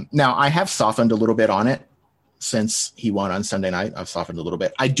 Now, I have softened a little bit on it since he won on Sunday night. I've softened a little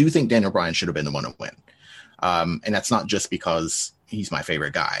bit. I do think Daniel Bryan should have been the one to win. And that's not just because he's my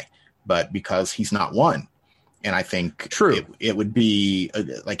favorite guy, but because he's not won. And I think it would be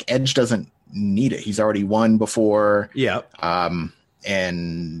like Edge doesn't need it. He's already won before. Yeah.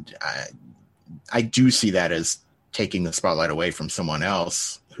 And I do see that as taking the spotlight away from someone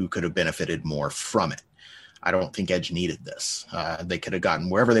else who could have benefited more from it. I don't think Edge needed this. They could have gotten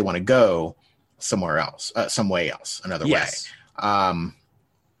wherever they want to go somewhere else, some way else, another way.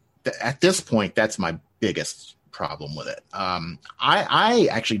 At this point, that's my biggest problem with it. I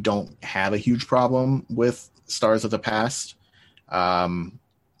actually don't have a huge problem with Stars of the Past. Because,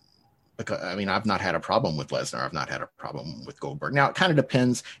 I mean, I've not had a problem with Lesnar. I've not had a problem with Goldberg. Now, it kind of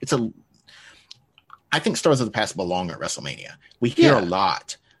depends. I think Stars of the Past belong at WrestleMania. We hear a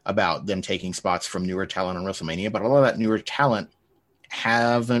lot about them taking spots from newer talent on WrestleMania, but a lot of that newer talent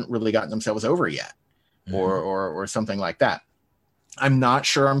haven't really gotten themselves over yet, or something like that. I'm not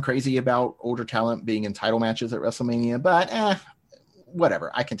sure I'm crazy about older talent being in title matches at WrestleMania, but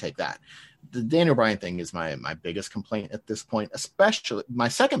whatever. I can take that. The Daniel Bryan thing is my biggest complaint at this point. Especially, my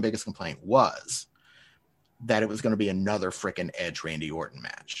second biggest complaint was that it was going to be another freaking Edge Randy Orton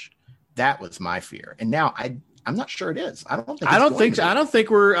match. That was my fear, and now I'm not sure it is. I don't think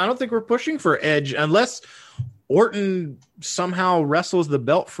we're pushing for Edge unless Orton somehow wrestles the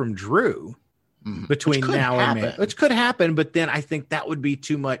belt from Drew between now and May, which could happen. But then I think that would be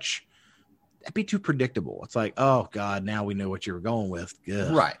too much. That'd be too predictable. It's like, oh God, now we know what you were going with.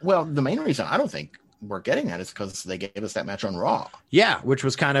 Ugh. Right. Well, the main reason I don't think we're getting that is because they gave us that match on Raw. Yeah, which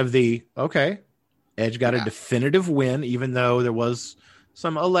was kind of Edge got a definitive win, even though there was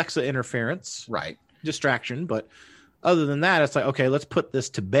some Alexa interference, distraction. But other than that, it's like, okay, let's put this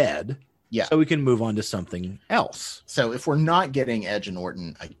to bed, so we can move on to something else. So if we're not getting Edge and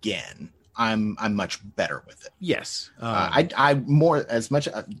Orton again, I'm much better with it. Yes.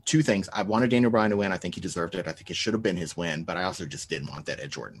 Two things. I wanted Daniel Bryan to win. I think he deserved it. I think it should have been his win, but I also just didn't want that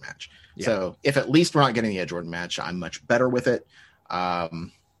Edge Orton match. Yeah. So if at least we're not getting the Edge Orton match, I'm much better with it.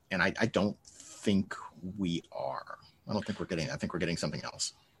 And I don't think we are. I think we're getting something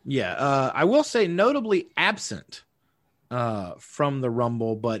else. Yeah. I will say notably absent from the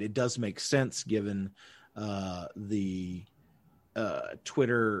Rumble, but it does make sense given the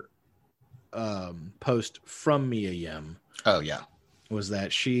Twitter post from Mia Yim. Oh yeah, was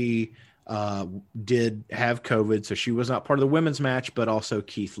that she did have COVID, so she was not part of the women's match, but also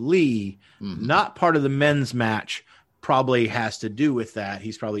Keith Lee, not part of the men's match, probably has to do with that.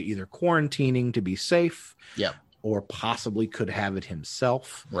 He's probably either quarantining to be safe, or possibly could have it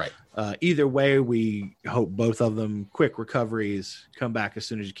himself. Right. Either way, we hope both of them quick recoveries, come back as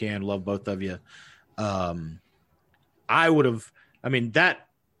soon as you can. Love both of you.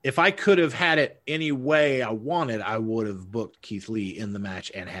 If I could have had it any way I wanted, I would have booked Keith Lee in the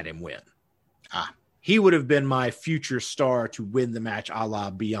match and had him win. He would have been my future star to win the match a la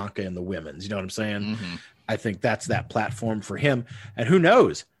Bianca in the women's. You know what I'm saying? I think that's that platform for him. And who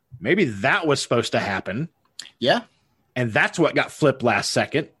knows? Maybe that was supposed to happen. Yeah. And that's what got flipped last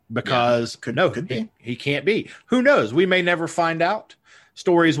second because could be. He can't be. Who knows? We may never find out.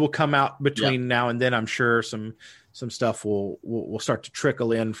 Stories will come out between now and then. I'm sure some stuff will start to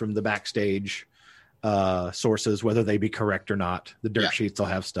trickle in from the backstage sources, whether they be correct or not. The dirt sheets will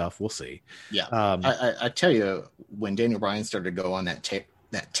have stuff. We'll see. Yeah. I tell you, when Daniel Bryan started to go on that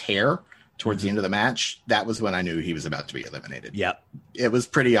tear towards the end of the match, that was when I knew he was about to be eliminated. Yep. It was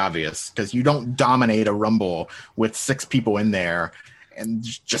pretty obvious because you don't dominate a Rumble with 6 people in there and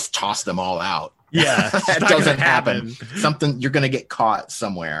just toss them all out. Yeah. That doesn't happen. You're going to get caught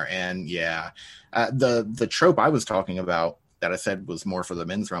somewhere. And the trope I was talking about that I said was more for the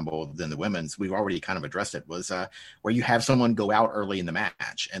men's Rumble than the women's, we've already kind of addressed it, was where you have someone go out early in the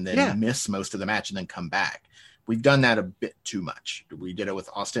match and then miss most of the match and then come back. We've done that a bit too much. We did it with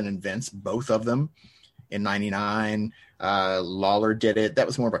Austin and Vince, both of them in 99. Lawler did it. That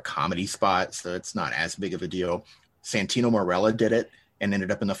was more of a comedy spot, so it's not as big of a deal. Santino Marella did it and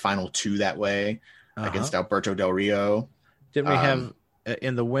ended up in the final 2 that way against Alberto Del Rio. Didn't we have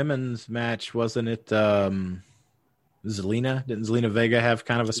in the women's match, wasn't it Zelina? Didn't Zelina Vega have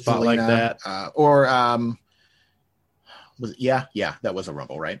kind of a spot like that? That was a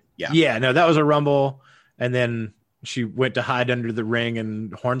Rumble, right? Yeah, no, that was a Rumble. And then she went to hide under the ring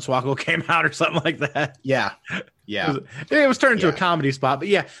and Hornswoggle came out or something like that. Yeah. It was turned into a comedy spot. But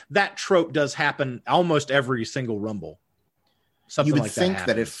yeah, that trope does happen almost every single Rumble. Something like that. You would think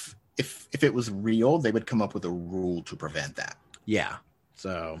that if it was real, they would come up with a rule to prevent that. Yeah.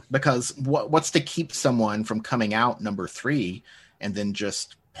 So because what's to keep someone from coming out number 3 and then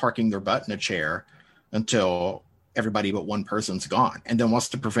just parking their butt in a chair until everybody but one person's gone, and then what's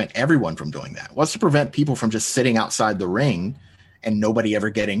to prevent everyone from doing that? What's to prevent people from just sitting outside the ring and nobody ever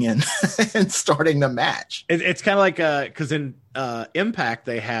getting in and starting the match? It's kind of like because in Impact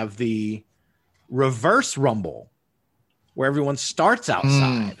they have the reverse Rumble where everyone starts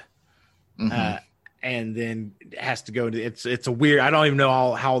outside and then has to go to it's a weird, I don't even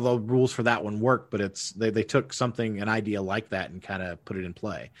know how the rules for that one work, but they took an idea like that and kind of put it in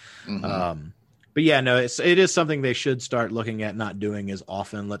play. But yeah, no, it is something they should start looking at not doing as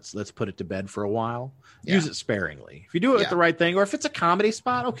often. Let's put it to bed for a while. Yeah. Use it sparingly. If you do it with the right thing, or if it's a comedy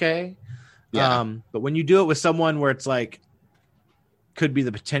spot, okay. Yeah. But when you do it with someone where it's like could be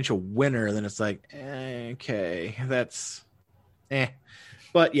the potential winner, then it's like, okay, that's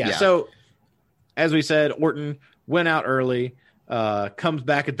But yeah, so as we said, Orton went out early, comes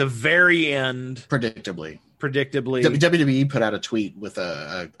back at the very end. Predictably. WWE put out a tweet with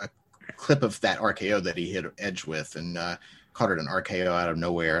a clip of that RKO that he hit Edge with and called it an RKO out of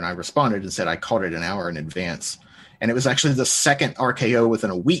nowhere. And I responded and said I called it an hour in advance. And it was actually the second RKO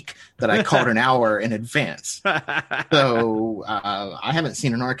within a week that I called an hour in advance. So I haven't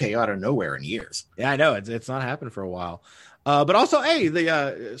seen an RKO out of nowhere in years. Yeah, I know. It's not happened for a while. But also,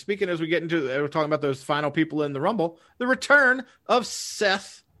 speaking as we get into, we're talking about those final people in the Rumble, the return of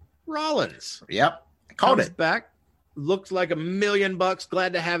Seth Rollins. Yep. I called it. Back. Looks like $1 million.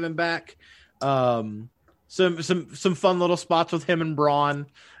 Glad to have him back. Some fun little spots with him and Braun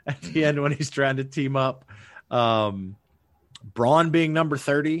at the end when he's trying to team up. Braun being number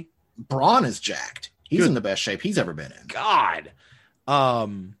 30. Braun is jacked. He's in the best shape he's ever been in. God.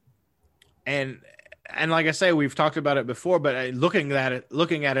 And like I say, we've talked about it before, but looking at it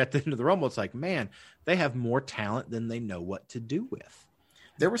at the end of the Rumble, it's like, man, they have more talent than they know what to do with.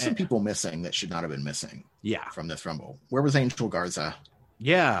 There were some people missing that should not have been missing. Yeah. From this Rumble. Where was Angel Garza?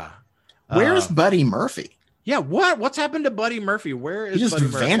 Yeah. Where's Buddy Murphy? Yeah. What's happened to Buddy Murphy? Where is he just Buddy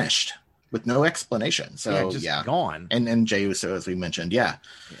Murphy? Vanished with no explanation. So gone. And Jey Uso, as we mentioned. Yeah.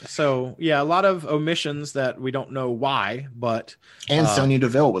 So a lot of omissions that we don't know why, but Sonya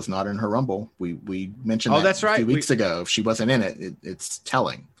Deville was not in her Rumble. We mentioned that's right. a few weeks ago. If she wasn't in it, it's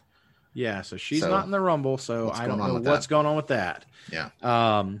telling. Yeah, so she's not in the Rumble, so I don't know what's going on with that. Yeah.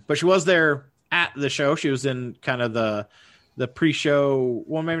 But she was there at the show. She was in kind of the pre-show,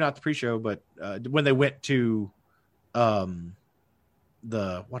 well, maybe not the pre-show, but when they went to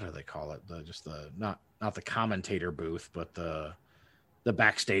the, what do they call it? Not the commentator booth, but the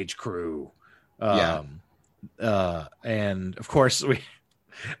backstage crew. And of course we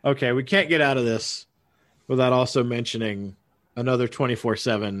can't get out of this without also mentioning another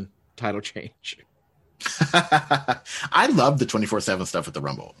 24/7 title change. I love the 24/7 stuff at the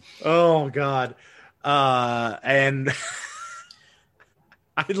Rumble. Oh God. And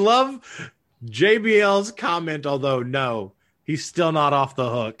I love JBL's comment, although no, he's still not off the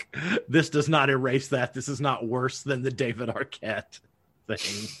hook. This does not erase that. This is not worse than the David Arquette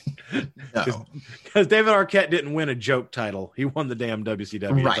thing. Because David Arquette didn't win a joke title. He won the damn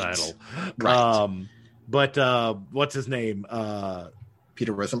WCW title. Right. But what's his name?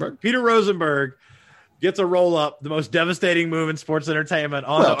 Peter Rosenberg. Peter Rosenberg gets a roll up, the most devastating move in sports entertainment.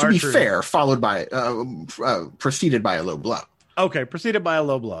 Well, to be fair, preceded by a low blow. Okay, preceded by a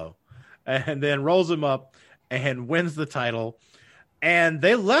low blow, and then rolls him up and wins the title. And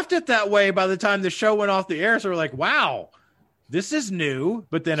they left it that way by the time the show went off the air. So we're like, wow, this is new.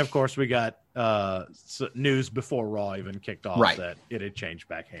 But then, of course, we got news before Raw even kicked off that it had changed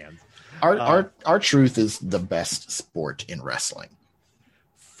back hands. Our truth is the best sport in wrestling.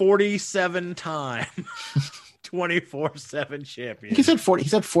 47-time 24/7 champion. He said 40. He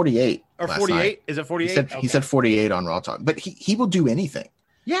said 48 or 48. Is it 48? He said 48 on Raw Talk. But he will do anything.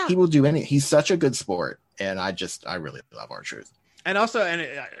 Yeah, he will do any. He's such a good sport, and I really love R-Truth. And also,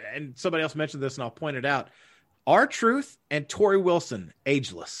 and somebody else mentioned this, and I'll point it out. R-Truth and Tori Wilson,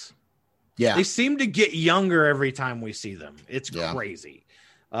 ageless. Yeah, they seem to get younger every time we see them. It's crazy.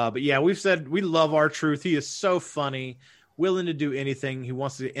 But yeah, we've said we love R-Truth. He is so funny, willing to do anything. He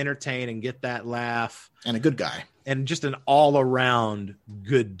wants to entertain and get that laugh. And a good guy. And just an all-around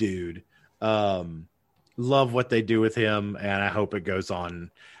good dude. Love what they do with him, and I hope it goes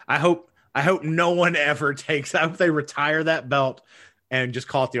on. I hope no one ever takes. I hope they retire that belt and just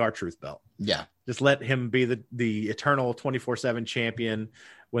call it the R-Truth belt. Yeah, just let him be the eternal 24/7 champion.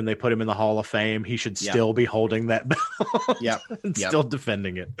 When they put him in the Hall of Fame, he should still be holding that belt. Still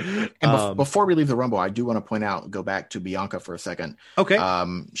defending it. And before we leave the Rumble, I do want to go back to Bianca for a second. Okay.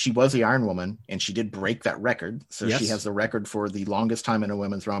 She was the Iron Woman, and she did break that record. So she has the record for the longest time in a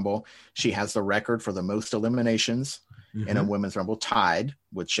Women's Rumble. She has the record for the most eliminations in a Women's Rumble, tied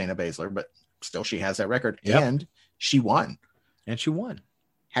with Shayna Baszler, but still she has that record. Yep. And she won. How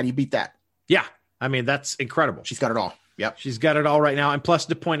do you beat that? Yeah. I mean, that's incredible. She's got it all. Yep. She's got it all right now. And plus,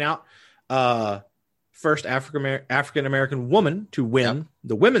 to point out, first African-American woman to win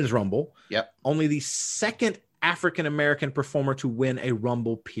the Women's Rumble. Yep. Only the second African-American performer to win a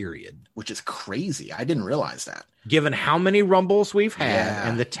Rumble, period. Which is crazy. I didn't realize that. Given how many Rumbles we've had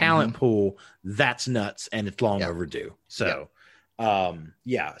and the talent pool, that's nuts, and it's long overdue. So,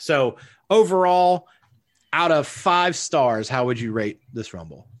 So, overall, out of 5 stars, how would you rate this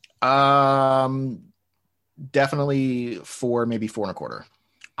Rumble? Definitely 4, maybe 4.25.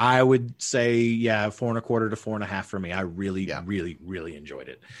 I would say, 4.25 to 4.5 for me. I really, really enjoyed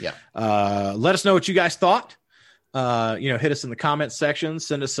it. Yeah. Let us know what you guys thought. Hit us in the comments section,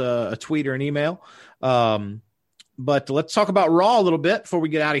 send us a tweet or an email. But let's talk about Raw a little bit before we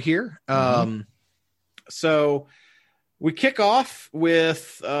get out of here. So we kick off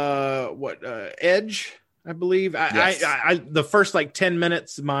with Edge, I believe. I the first 10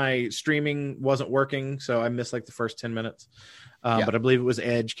 minutes, my streaming wasn't working, so I missed the first 10 minutes. But I believe it was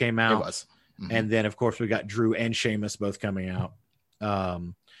Edge came out. It was. And then, of course, we got Drew and Sheamus both coming out.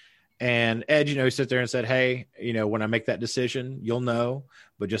 And Edge, he sat there and said, hey, when I make that decision, you'll know,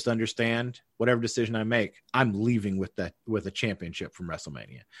 but just understand whatever decision I make, I'm leaving with a championship from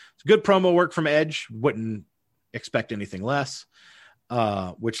WrestleMania. It's good promo work from Edge. Wouldn't expect anything less.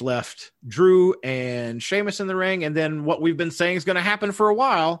 Which left Drew and Sheamus in the ring. And then what we've been saying is going to happen for a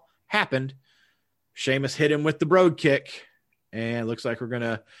while happened. Sheamus hit him with the Brogue Kick. And it looks like we're going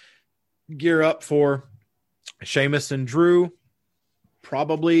to gear up for Sheamus and Drew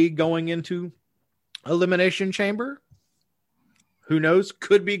probably going into Elimination Chamber. Who knows?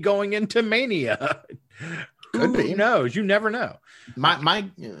 Could be going into Mania. Could be. Who knows? You never know.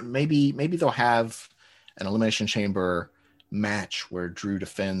 Maybe they'll have an Elimination Chamber match where Drew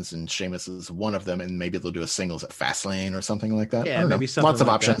defends and Sheamus is one of them, and maybe they'll do a singles at Fastlane or something like that. Yeah, maybe something. Lots of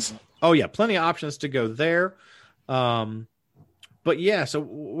options. That. Oh yeah, plenty of options to go there. But yeah, so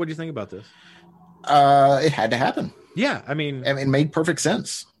what do you think about this? It had to happen. Yeah, I mean, it made perfect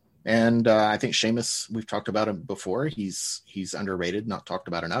sense. And I think Sheamus, we've talked about him before. He's underrated, not talked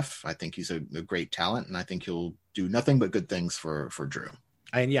about enough. I think he's a great talent, and I think he'll do nothing but good things for Drew.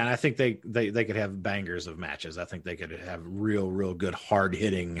 And I think they could have bangers of matches. I think they could have real good hard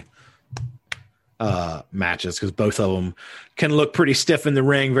hitting matches, because both of them can look pretty stiff in the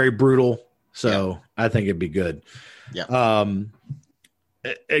ring, very brutal. So I think it'd be good. Yeah.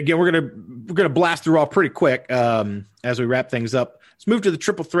 Again, we're gonna blast through all pretty quick as we wrap things up. Let's move to the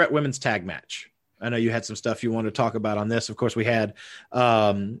Triple Threat Women's Tag Match. I know you had some stuff you wanted to talk about on this. Of course, we had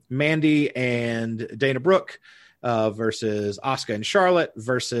Mandy and Dana Brooke versus Asuka and Charlotte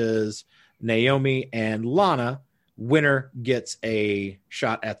versus Naomi and Lana. Winner gets a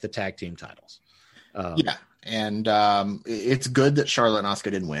shot at the tag team titles. And it's good that Charlotte and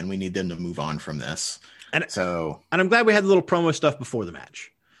Asuka didn't win. We need them to move on from this. And I'm glad we had the little promo stuff before the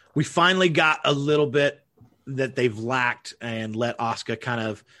match. We finally got a little bit that they've lacked and let Asuka kind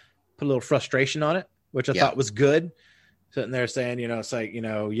of put a little frustration on it. which I thought was good. Sitting there saying, it's like,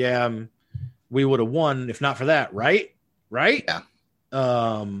 we would have won if not for that, right? Yeah.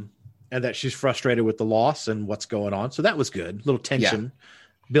 And that she's frustrated with the loss and what's going on. So that was good. Little tension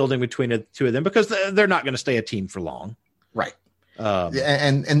building between the two of them because they're not going to stay a team for long. Right.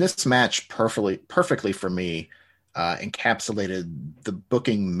 And this match perfectly for me encapsulated the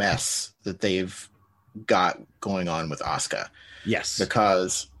booking mess that they've got going on with Asuka. Yes.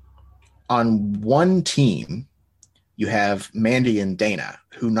 Because on one team, you have Mandy and Dana,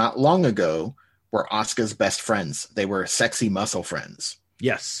 who not long ago were Asuka's best friends. They were sexy muscle friends.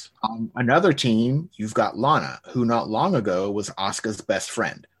 Yes. On another team, you've got Lana, who not long ago was Asuka's best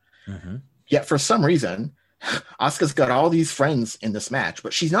friend. Mm-hmm. Yet for some reason, Asuka's got all these friends in this match,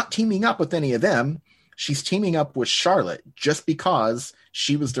 but she's not teaming up with any of them. She's teaming up with Charlotte just because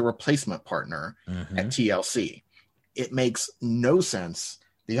she was the replacement partner at TLC. It makes no sense.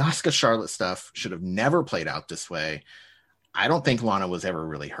 The Asuka Charlotte stuff should have never played out this way. I don't think Lana was ever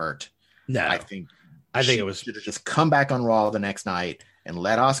really hurt. No, I think it was should have just come back on Raw the next night and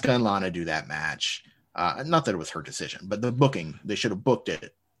let Asuka and Lana do that match. Not that it was her decision, but the booking, they should have booked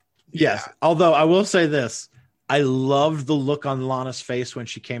it. Yes. Yeah. Although I will say this, I loved the look on Lana's face when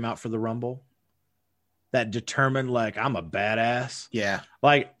she came out for the Rumble. That determined, like, I'm a badass. Yeah.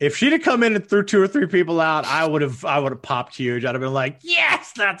 Like, if she'd have come in and threw 2 or 3 people out, I would have popped huge. I'd have been like,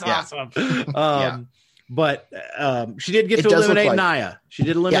 yes, that's awesome. But she did get to eliminate Nia. She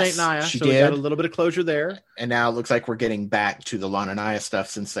did eliminate Nia. So we got a little bit of closure there. And now it looks like we're getting back to the Lana Nia stuff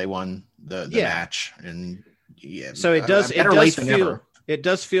since they won the match. And so it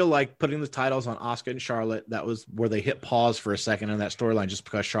does feel like putting the titles on Asuka and Charlotte. That was where they hit pause for a second in that storyline just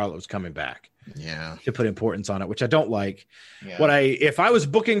because Charlotte was coming back. Yeah. To put importance on it, which I don't like. Yeah. If I was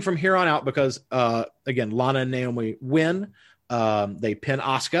booking from here on out, because again, Lana and Naomi win, they pin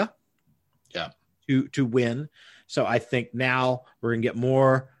Asuka. Yeah. To win. So I think now we're gonna get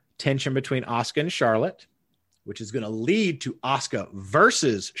more tension between Asuka and Charlotte, which is gonna lead to Asuka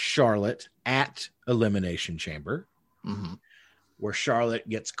versus Charlotte at Elimination Chamber. Mm-hmm. Where Charlotte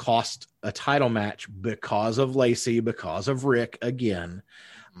gets cost a title match because of Lacey, because of Rick again.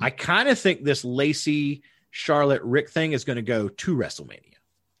 I kind of think this Lacey, Charlotte, Rick thing is going to go to WrestleMania.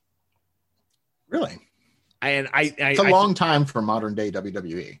 Really? And it's a long time for modern day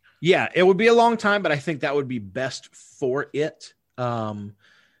WWE. Yeah, it would be a long time, but I think that would be best for it.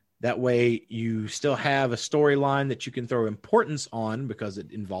 That way you still have a storyline that you can throw importance on because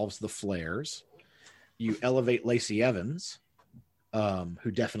it involves the Flairs. You elevate Lacey Evans,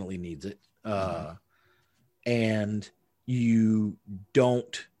 who definitely needs it. And you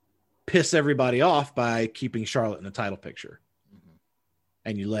don't piss everybody off by keeping Charlotte in the title picture.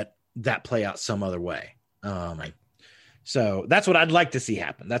 And you let that play out some other way. Right. So that's what I'd like to see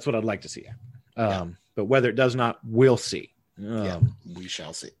happen. But whether it does not, we'll see. We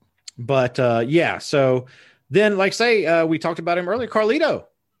shall see. But so then, like say, we talked about him earlier, Carlito.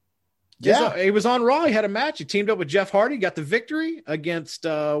 Yeah, he was on Raw. He had a match. He teamed up with Jeff Hardy, got the victory against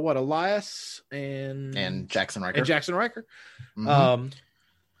Elias and Jackson Riker. Mm-hmm.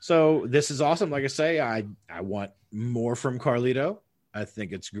 So this is awesome. Like I say, I want more from Carlito. I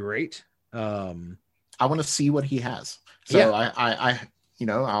think it's great. I want to see what he has. So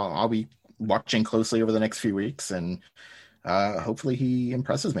I'll be watching closely over the next few weeks, and hopefully he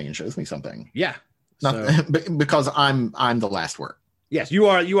impresses me and shows me something. Yeah, because I'm the last word. Yes, you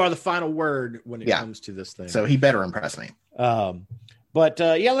are the final word when it comes to this thing. So he better impress me. Let's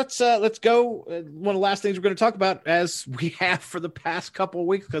go. One of the last things we're going to talk about, as we have for the past couple of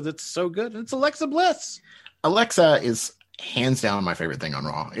weeks, because it's so good. It's Alexa Bliss. Alexa is hands down my favorite thing on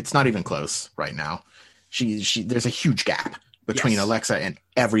Raw. It's not even close right now. There's a huge gap between Alexa and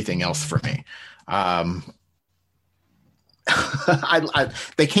everything else for me.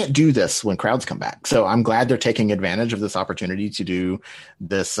 They can't do this when crowds come back. So I'm glad they're taking advantage of this opportunity to do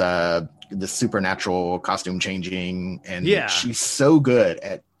this supernatural costume changing. And she's so good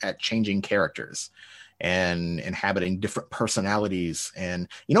at changing characters and inhabiting different personalities. And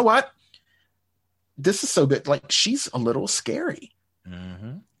you know what? This is so good. Like, she's a little scary.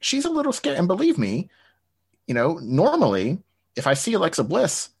 Mm-hmm. She's a little scary. And believe me, normally if I see Alexa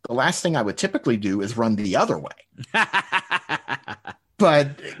Bliss, the last thing I would typically do is run the other way.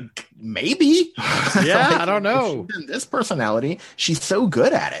 But maybe. Yeah, I don't know. This personality, she's so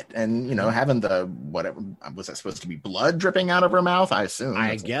good at it. And, having whatever, was that supposed to be blood dripping out of her mouth? I assume.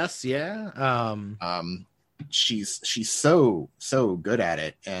 I guess, yeah. She's so good at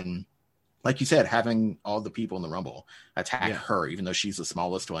it. And like you said, having all the people in the Rumble attack her, even though she's the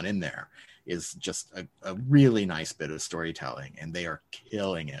smallest one in there, is just a really nice bit of storytelling, and they are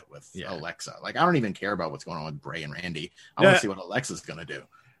killing it with Alexa. Like, I don't even care about what's going on with Bray and Randy. I want to see what Alexa's going to do.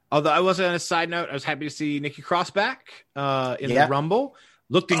 Although I was on a side note, I was happy to see Nikki Cross back in the Rumble.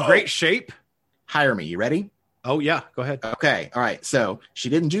 Looked in great shape. Hire me. You ready? Oh yeah, go ahead. Okay, all right. So she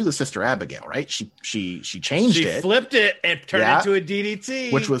didn't do the Sister Abigail, right? She changed it. She flipped it and turned it into a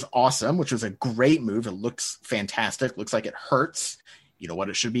DDT, which was awesome. Which was a great move. It looks fantastic. Looks like it hurts. You know what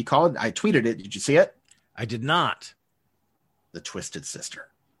it should be called? I tweeted it. Did you see it? I did not. The Twisted Sister.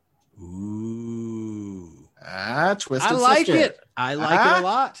 Ooh, Twisted Sister. I like it. I like it a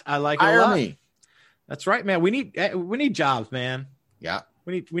lot. I like it a lot. Me. That's right, man. We need jobs, man. Yeah.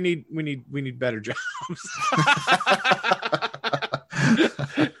 We need better jobs.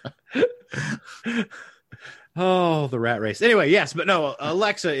 Oh, the rat race. Anyway, yes, but no,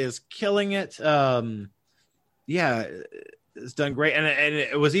 Alexa is killing it. It's done great. And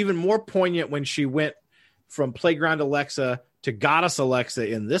it was even more poignant when she went from Playground Alexa to Goddess Alexa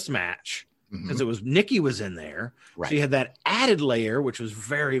in this match, because it was Nikki was in there. Right. She had that added layer, which was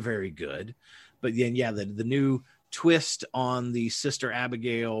very, very good. But then, the new twist on the Sister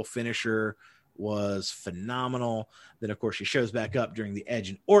Abigail finisher was phenomenal. Then, of course, she shows back up during the Edge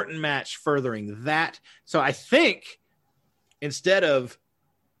and Orton match, furthering that. So I think instead of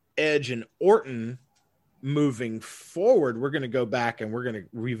Edge and Orton moving forward, we're going to go back and we're going to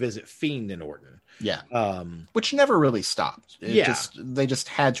revisit Fiend and Orton. Yeah. Which never really stopped. They just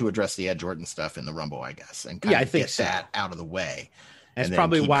had to address the Edge Orton stuff in the Rumble, I guess, and kind of get that out of the way. That's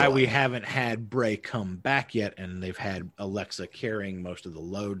probably why we haven't had Bray come back yet, and they've had Alexa carrying most of the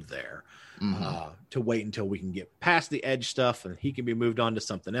load there to wait until we can get past the Edge stuff, and he can be moved on to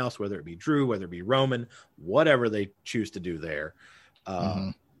something else, whether it be Drew, whether it be Roman, whatever they choose to do there.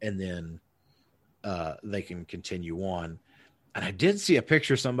 And then they can continue on. And I did see a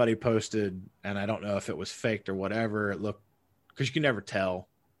picture somebody posted, and I don't know if it was faked or whatever. It looked, because you can never tell,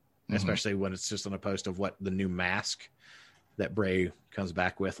 especially when it's just on a post of what the new mask that Bray comes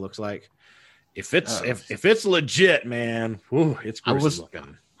back with looks like. If it's if it's legit, man, it's gruesome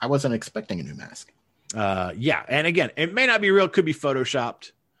looking. I wasn't expecting a new mask. And again, it may not be real, could be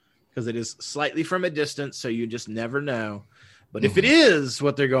photoshopped because it is slightly from a distance, so you just never know. But if it is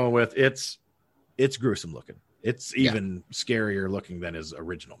what they're going with, it's gruesome looking. It's even scarier looking than his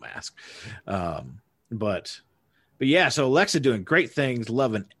original mask. But yeah, so Alexa doing great things,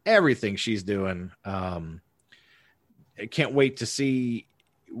 loving everything she's doing. I can't wait to see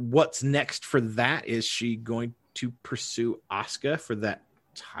what's next for that. Is she going to pursue Asuka for that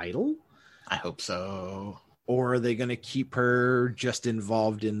title? I hope so. Or are they going to keep her just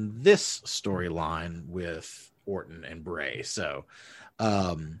involved in this storyline with Orton and Bray? So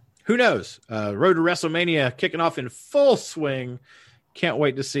who knows? Road to WrestleMania kicking off in full swing. Can't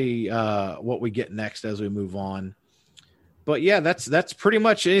wait to see what we get next as we move on. But yeah, that's pretty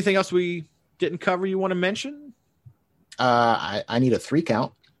much. Anything else we didn't cover you want to mention? I need a 3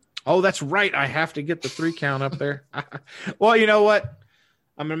 count. Oh, that's right. I have to get the 3 count up there. Well, you know what?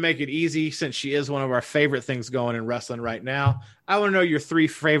 I'm going to make it easy since she is one of our favorite things going in wrestling right now. I want to know your 3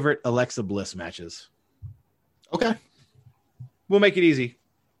 favorite Alexa Bliss matches. Okay. We'll make it easy.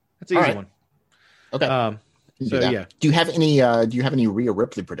 That's an easy one. Okay. Yeah. Do you have any Rhea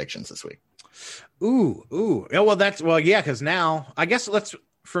Ripley predictions this week? Ooh. Yeah, because now I guess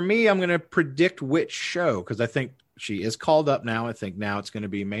for me, I'm going to predict which show, because I think she is called up now. I think now it's going to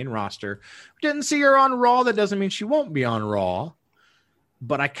be main roster. Didn't see her on Raw. That doesn't mean she won't be on Raw,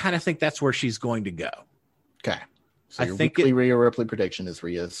 but I kind of think that's where she's going to go. Okay. So your weekly Rhea Ripley prediction is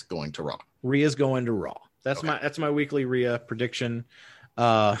Rhea's going to Raw. Rhea's going to Raw. That's my weekly Rhea prediction.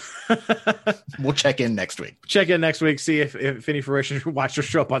 We'll check in next week. See if any fruition. Watch her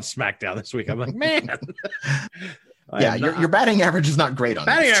show up on SmackDown this week. I'm like, man. Yeah, your batting average is not great on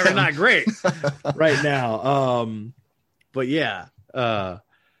batting this, average. Not great right now. But yeah.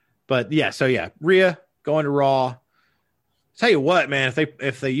 So yeah, Rhea going to Raw. Tell you what, man,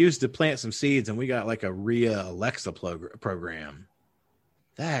 if they used to plant some seeds and we got like a Rhea Alexa program,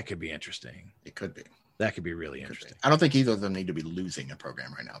 that could be interesting. It could be. That could be really interesting. I don't think either of them need to be losing a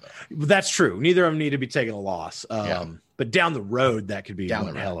program right now, though. That's true. Neither of them need to be taking a loss. But down the road, that could be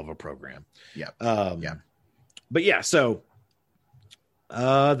one hell of a program. Yeah. But yeah, so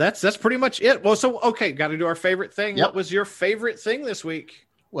that's pretty much it. Well, so okay, got to do our favorite thing. Yep. What was your favorite thing this week?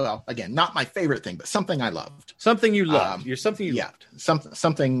 Well, again, not my favorite thing, but something I loved. Something you loved. Loved.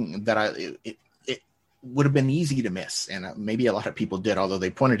 Something that it would have been easy to miss, and maybe a lot of people did, although they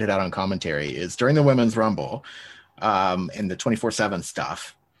pointed it out on commentary, is during the Women's Rumble and the 24/7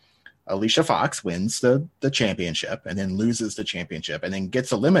 stuff, Alicia Fox wins the championship and then loses the championship and then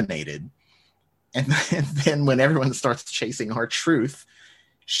gets eliminated And then when everyone starts chasing R-Truth,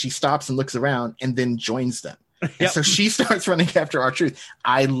 she stops and looks around and then joins them. And so she starts running after R-Truth.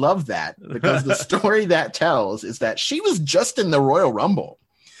 I love that because the story that tells is that she was just in the Royal Rumble,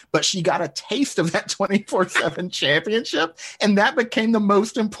 but she got a taste of that 24/7 championship, and that became the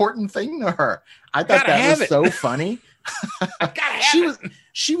most important thing to her. I thought that was so funny.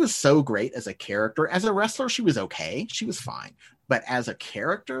 She was so great as a character. As a wrestler, she was okay. She was fine. But as a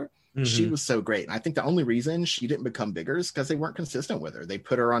character, she was so great. And I think the only reason she didn't become bigger is because they weren't consistent with her. They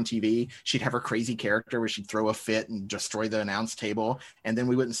put her on TV. She'd have her crazy character where she'd throw a fit and destroy the announce table. And then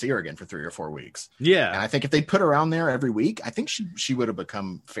we wouldn't see her again for 3 or 4 weeks. Yeah. And I think if they put her on there every week, I think she would have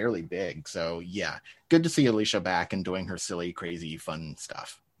become fairly big. So yeah, good to see Alicia back and doing her silly, crazy, fun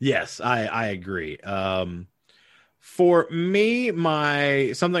stuff. Yes, I agree. For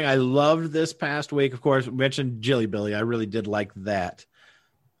me, something I loved this past week, of course, we mentioned Jilly Billy. I really did like that.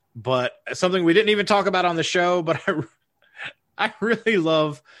 But something we didn't even talk about on the show, but I really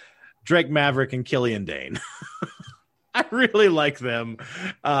love Drake Maverick and Killian Dane. I really like them.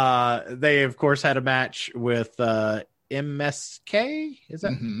 They, of course, had a match with MSK, is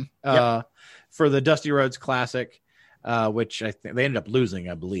that? For the Dusty Rhodes Classic, which I think they ended up losing,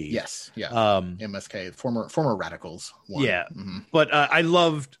 I believe. Yes, yeah. MSK, former Radicals. Won. Yeah, but I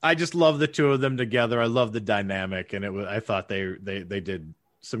just love the two of them together. I love the dynamic, and I thought they did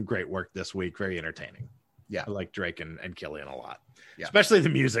some great work this week. Very entertaining. Yeah, I like Drake and Killian a lot. Yeah, especially the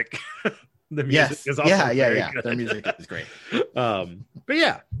music. The music is also good. Their music is great. But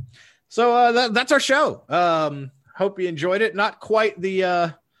yeah, so that's our show. Hope you enjoyed it. Not quite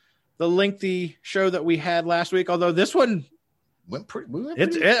the lengthy show that we had last week, although this one went pretty.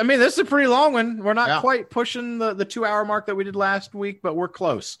 I mean, this is a pretty long one. We're not quite pushing the 2-hour mark that we did last week, but we're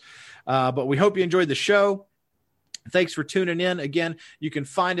close. But we hope you enjoyed the show. Thanks for tuning in. Again, you can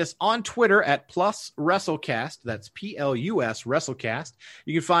find us on Twitter at Plus WrestleCast. That's PLUS WrestleCast.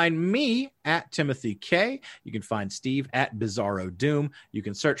 You can find me at Timothy K. You can find Steve at Bizarro Doom. You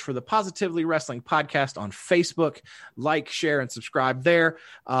can search for the Positively Wrestling Podcast on Facebook. Like, share, and subscribe there.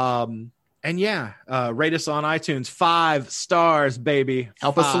 And yeah, rate us on iTunes. 5 stars, baby.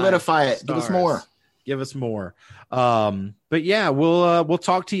 Help us solidify it. Give us more. Give us more. But yeah, we'll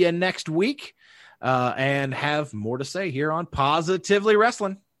talk to you next week. And have more to say here on Positively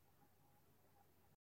Wrestling.